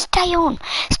you just stay on?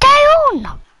 Stay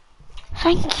on!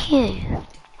 Thank you.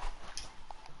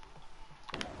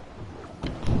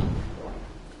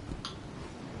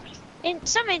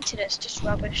 Some internet's just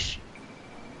rubbish.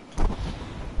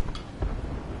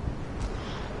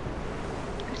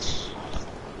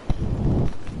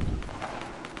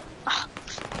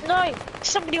 No,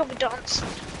 somebody on the dance.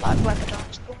 Like web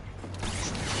dance.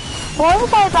 What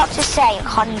was I about to say?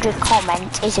 100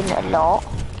 comments isn't a lot.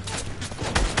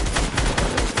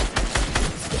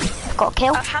 Got a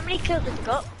kill? How many kills have you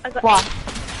got? I got One.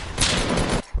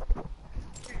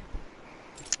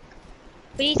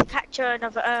 We need to capture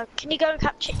another. Can you go and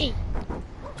capture E?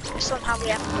 That's not how we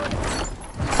have to do it.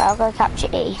 Okay, I'll go capture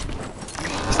E.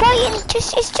 It's like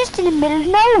it's just in the middle of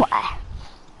nowhere.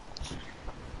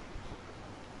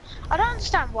 I don't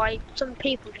understand why some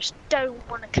people just don't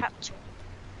want to capture.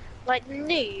 Like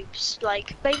noobs,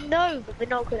 like they know that they're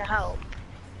not going to help.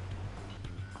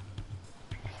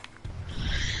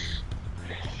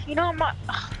 You know, my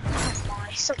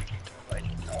some people are really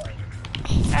annoying.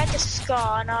 I had a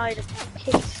scar and I had a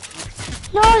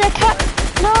piss. No, no,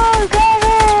 get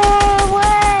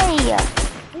away!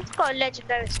 He's got a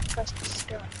legendary suppressed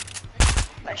scar.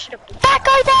 I should have. That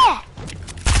guy there!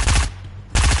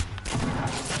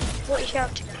 What are you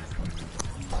shouting at?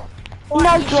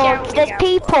 No, George,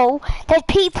 there's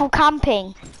people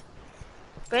camping.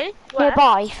 Really? Where?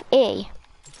 Nearby, E.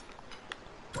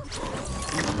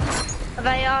 Are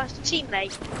they our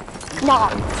teammate? No,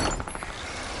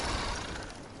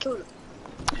 Kill them.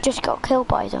 just got killed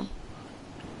by them.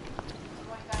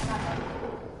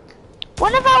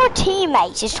 One of our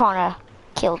teammates is trying to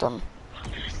kill them.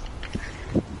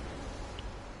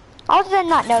 Other than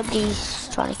that, nobody's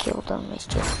trying to kill them, it's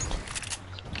just...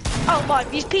 Oh my,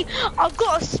 these people, I've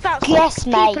got a spout. Yes,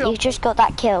 mate, you just got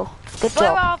that kill. Good Where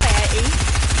job. are they, E?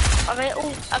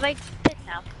 Are they dead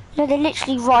now? No, they're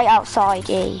literally right outside,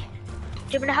 E.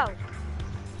 Do you want to help?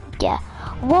 Yeah.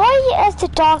 Why has the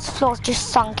dance floor just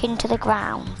sunk into the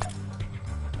ground?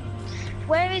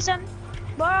 Where are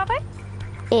they?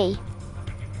 E.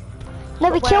 No,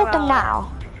 we Where killed them are-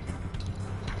 now.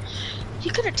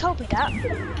 You could have told me that.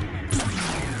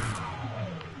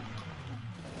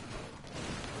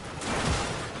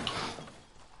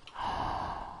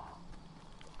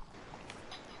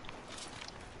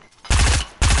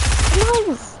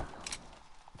 Move.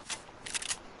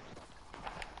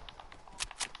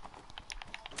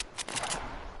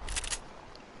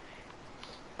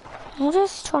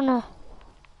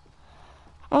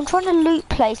 I'm trying to loot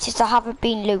places that haven't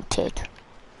been looted.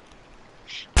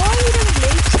 Why are you doing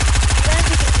loot? You're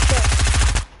never getting kills.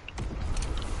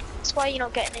 That's why you're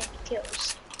not getting any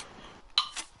kills.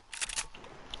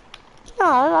 No,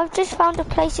 I've just found a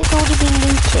place that's already been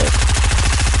looted.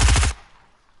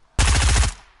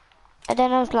 And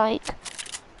then I was like,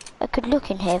 I could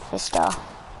look in here for stuff.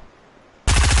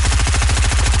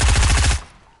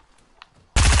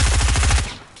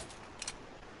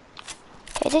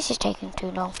 Okay, this is taking too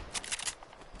long.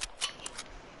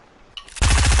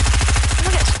 I'm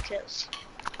gonna get some kills.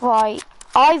 Right,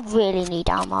 I really need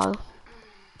ammo.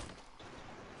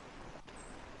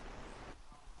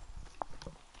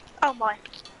 Oh my.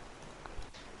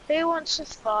 Who wants to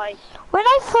fight? When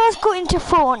I first got into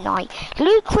Fortnite,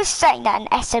 Luke was saying that an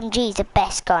SMG is the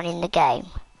best gun in the game.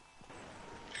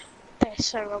 They're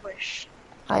so rubbish.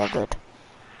 Oh, they're good.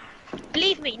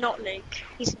 Believe me, not Luke.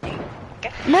 He's new.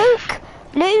 Okay.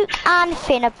 Luke and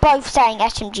Finn are both saying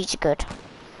SMGs are good.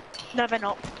 No, they're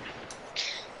not.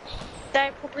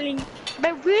 They're really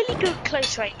good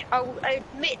close range. I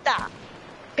admit that.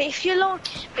 But if you're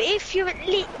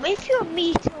a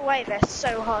meter away, they're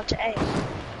so hard to aim.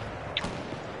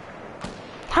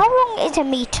 How long is a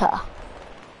meter?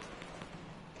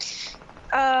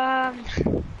 About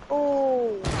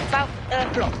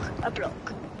a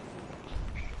block.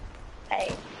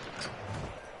 Hey.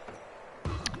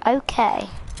 Okay.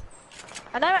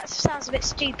 I know that sounds a bit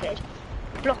stupid.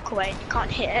 Block away and you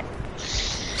can't hit it.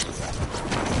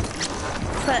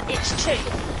 But it's true.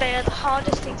 They are the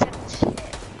hardest things ever to hit.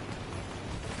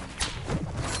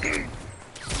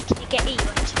 Can you get E on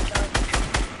this drive?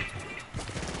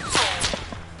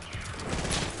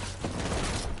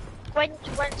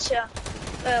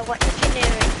 If you're near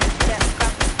it, grab it.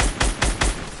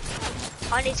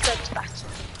 I need to go to battle.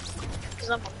 Because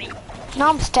I'm on me. No,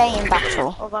 I'm staying in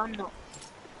battle. Although I'm not.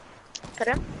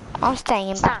 Pardon? I'm staying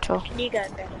in Sam, battle. can you go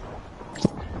there?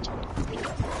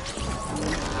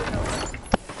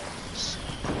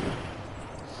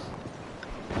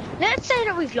 Let's say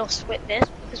that we've lost witness,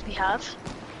 because we have.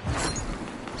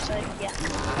 So, yeah.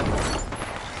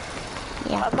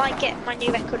 Yeah. I might get my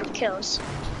new record of kills.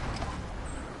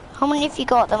 How many have you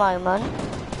got at the moment?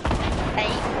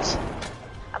 8.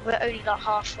 And we're only like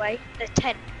halfway. They're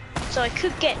 10. So I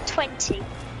could get 20.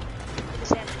 Because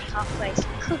they're only halfway. So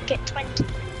I could get 20.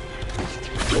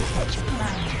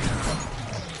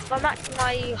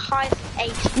 My highest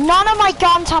 8. None of my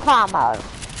guns have ammo.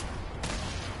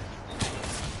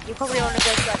 You probably want to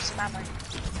go grab some ammo.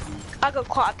 I got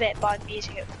quite a bit, but I'm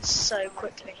using it so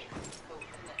quickly.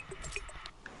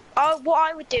 What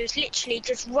I would do is literally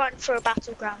just run through a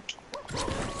battleground.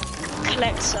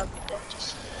 Collect some.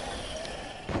 Just...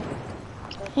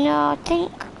 No, I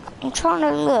think I'm trying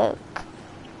to look.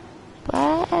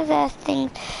 Where are there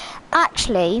things?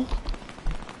 Actually,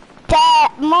 there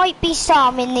might be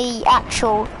some in the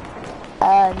actual,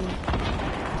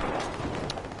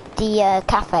 the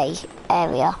cafe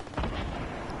area.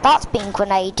 That's been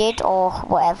grenaded or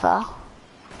whatever.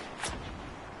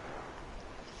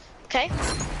 Okay.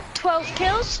 12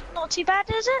 kills. Not too bad,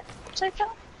 is it? So far.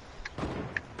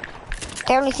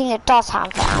 The only thing that does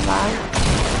have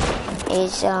ammo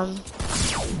is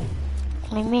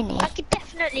my mini. I could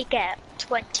definitely get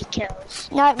 20 kills.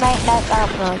 No, mate,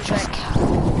 no, just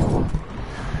kill.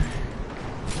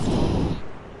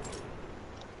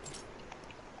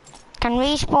 Can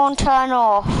respawn turn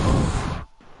off?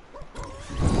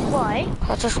 Why?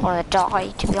 I just want to die,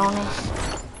 to be honest.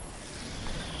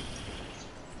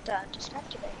 Don't understand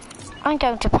you. I'm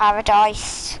going to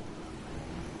paradise.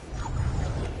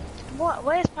 What?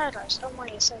 Where's paradise? Oh my,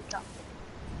 you're so dumb.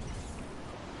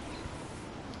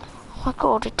 Oh my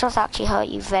god, it does actually hurt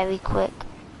you very quick.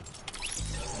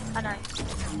 I know.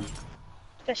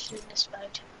 Especially in this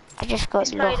mode. I just got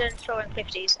This mode lost. and Soaring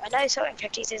 50s. I know Soaring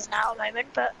 50s isn't out at the moment,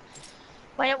 but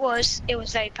when it was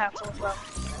very powerful as well.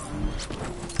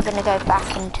 We're gonna go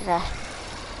back into the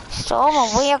storm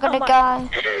and we are gonna Oh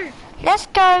go. Let's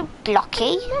go,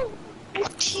 Lucky.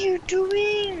 What are you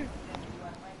doing?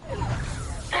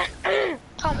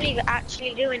 Can't believe you're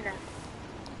actually doing that.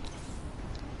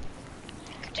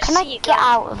 Can I get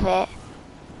out of it?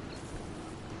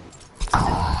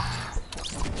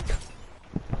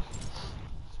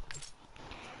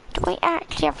 Do we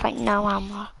actually have like no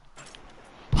ammo?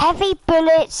 Heavy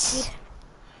bullets.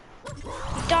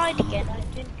 You died again, I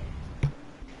think.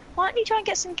 Why don't you try and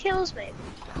get some kills, maybe?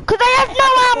 Cause I have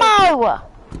no ammo.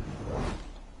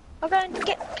 I'll go and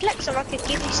collect some, I could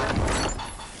give you some.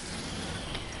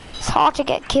 It's hard to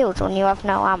get killed when you have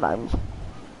no ammo.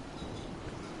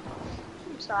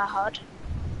 It's not hard.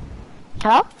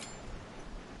 Huh?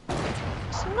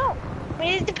 It's not. I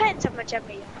mean, it depends how much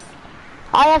ammo you have.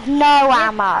 I have no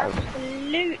ammo.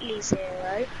 Absolutely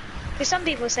zero. Because some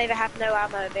people say they have no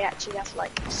ammo, they actually have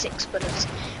like 6 bullets.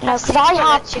 No, That's because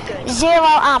I 6 bullets, you're have good. 0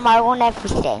 ammo on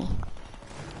everything.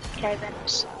 Okay, then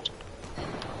it's sad.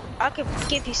 I could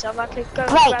give you some, I could go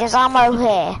and Great, grab there's some. ammo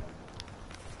here.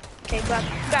 Okay, grab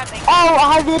me. Oh,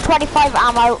 I have the 25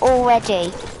 ammo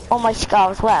already on my skull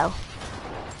as well.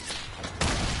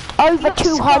 Over Not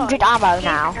 200 Scar, ammo you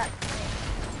now. gave that to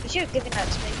me. You should have given that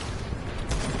to me.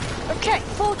 Okay,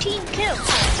 14 kills.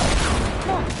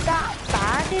 Not that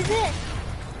bad, is it?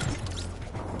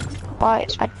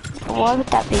 Why would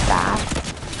that be bad?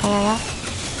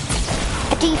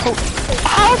 The default.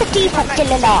 How is the default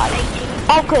still alive?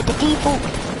 Oh good, the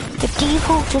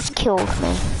default just killed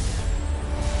me.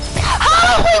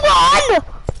 How have we won?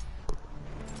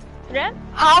 Yeah?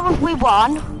 How have we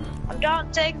won? I'm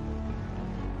dancing.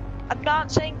 I'm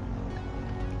dancing.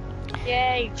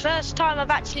 Yay, first time I've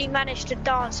actually managed to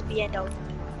dance at the end. I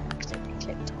accidentally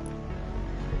clicked on.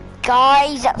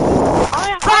 Guys,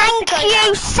 thank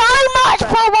you so much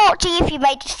for watching. If you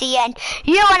made it to the end,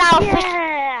 you are now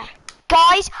Yeah.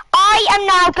 guys, I am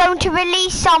now going to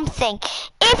release something.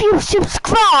 If you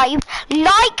subscribe,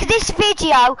 like this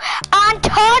video, and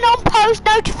turn on post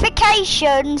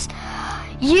notifications,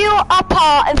 you are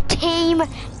part of Team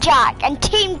Jack. And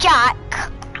Team Jack,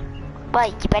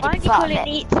 wait, you better Why be don't you part call of it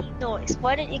it. Team Noise?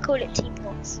 Why don't you call it Team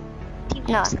Noise? Team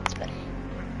No. Noise, that's better.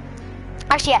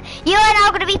 Actually, yeah, you are now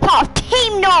going to be part of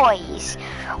Team Noise,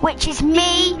 which is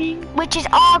me, which is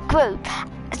our group.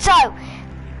 So,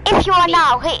 if you are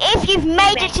now, if you've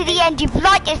made it to the end, you've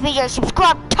liked this video,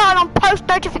 subscribe, turn on post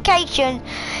notifications,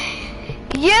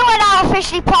 you are now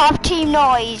officially part of Team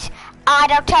Noise.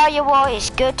 And I'll tell you what, it's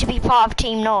good to be part of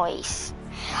Team Noise.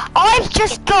 I've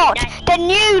just got the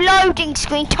new loading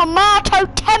screen, Tomato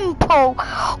Temple,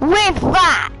 with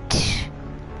that.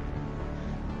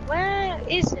 Where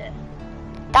is it?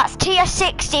 That's tier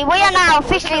 60. We are now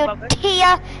officially on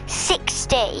tier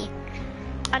 60.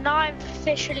 And I'm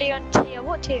officially on tier,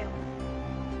 what tier?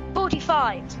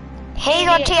 45. He's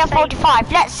on tier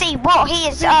 45. Let's see what he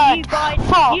has earned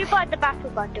for. You buy the battle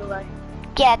bundle though.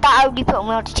 Yeah, that only put him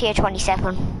on to tier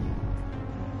 27.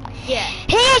 Yeah.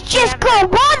 He has just got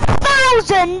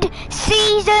 1,000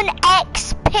 season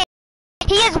XP.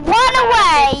 He has run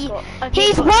away.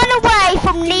 He's run away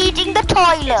from needing the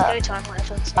toilet.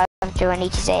 Do I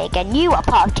need to say it again? You are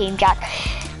part of Team Jack.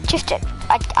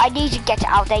 I need to get it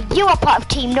out there. You are part of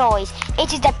Team Noise.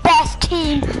 It is the best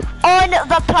team on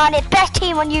the planet. Best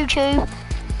team on YouTube.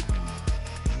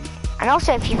 And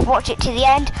also, if you've watched it to the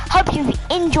end, hope you've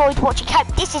enjoyed watching. Hope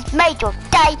this has made your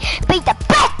day be the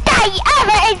best day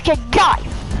ever in your life.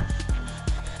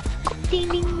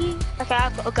 Okay,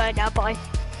 I've got to go now, bye.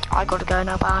 I gotta go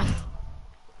now, bye.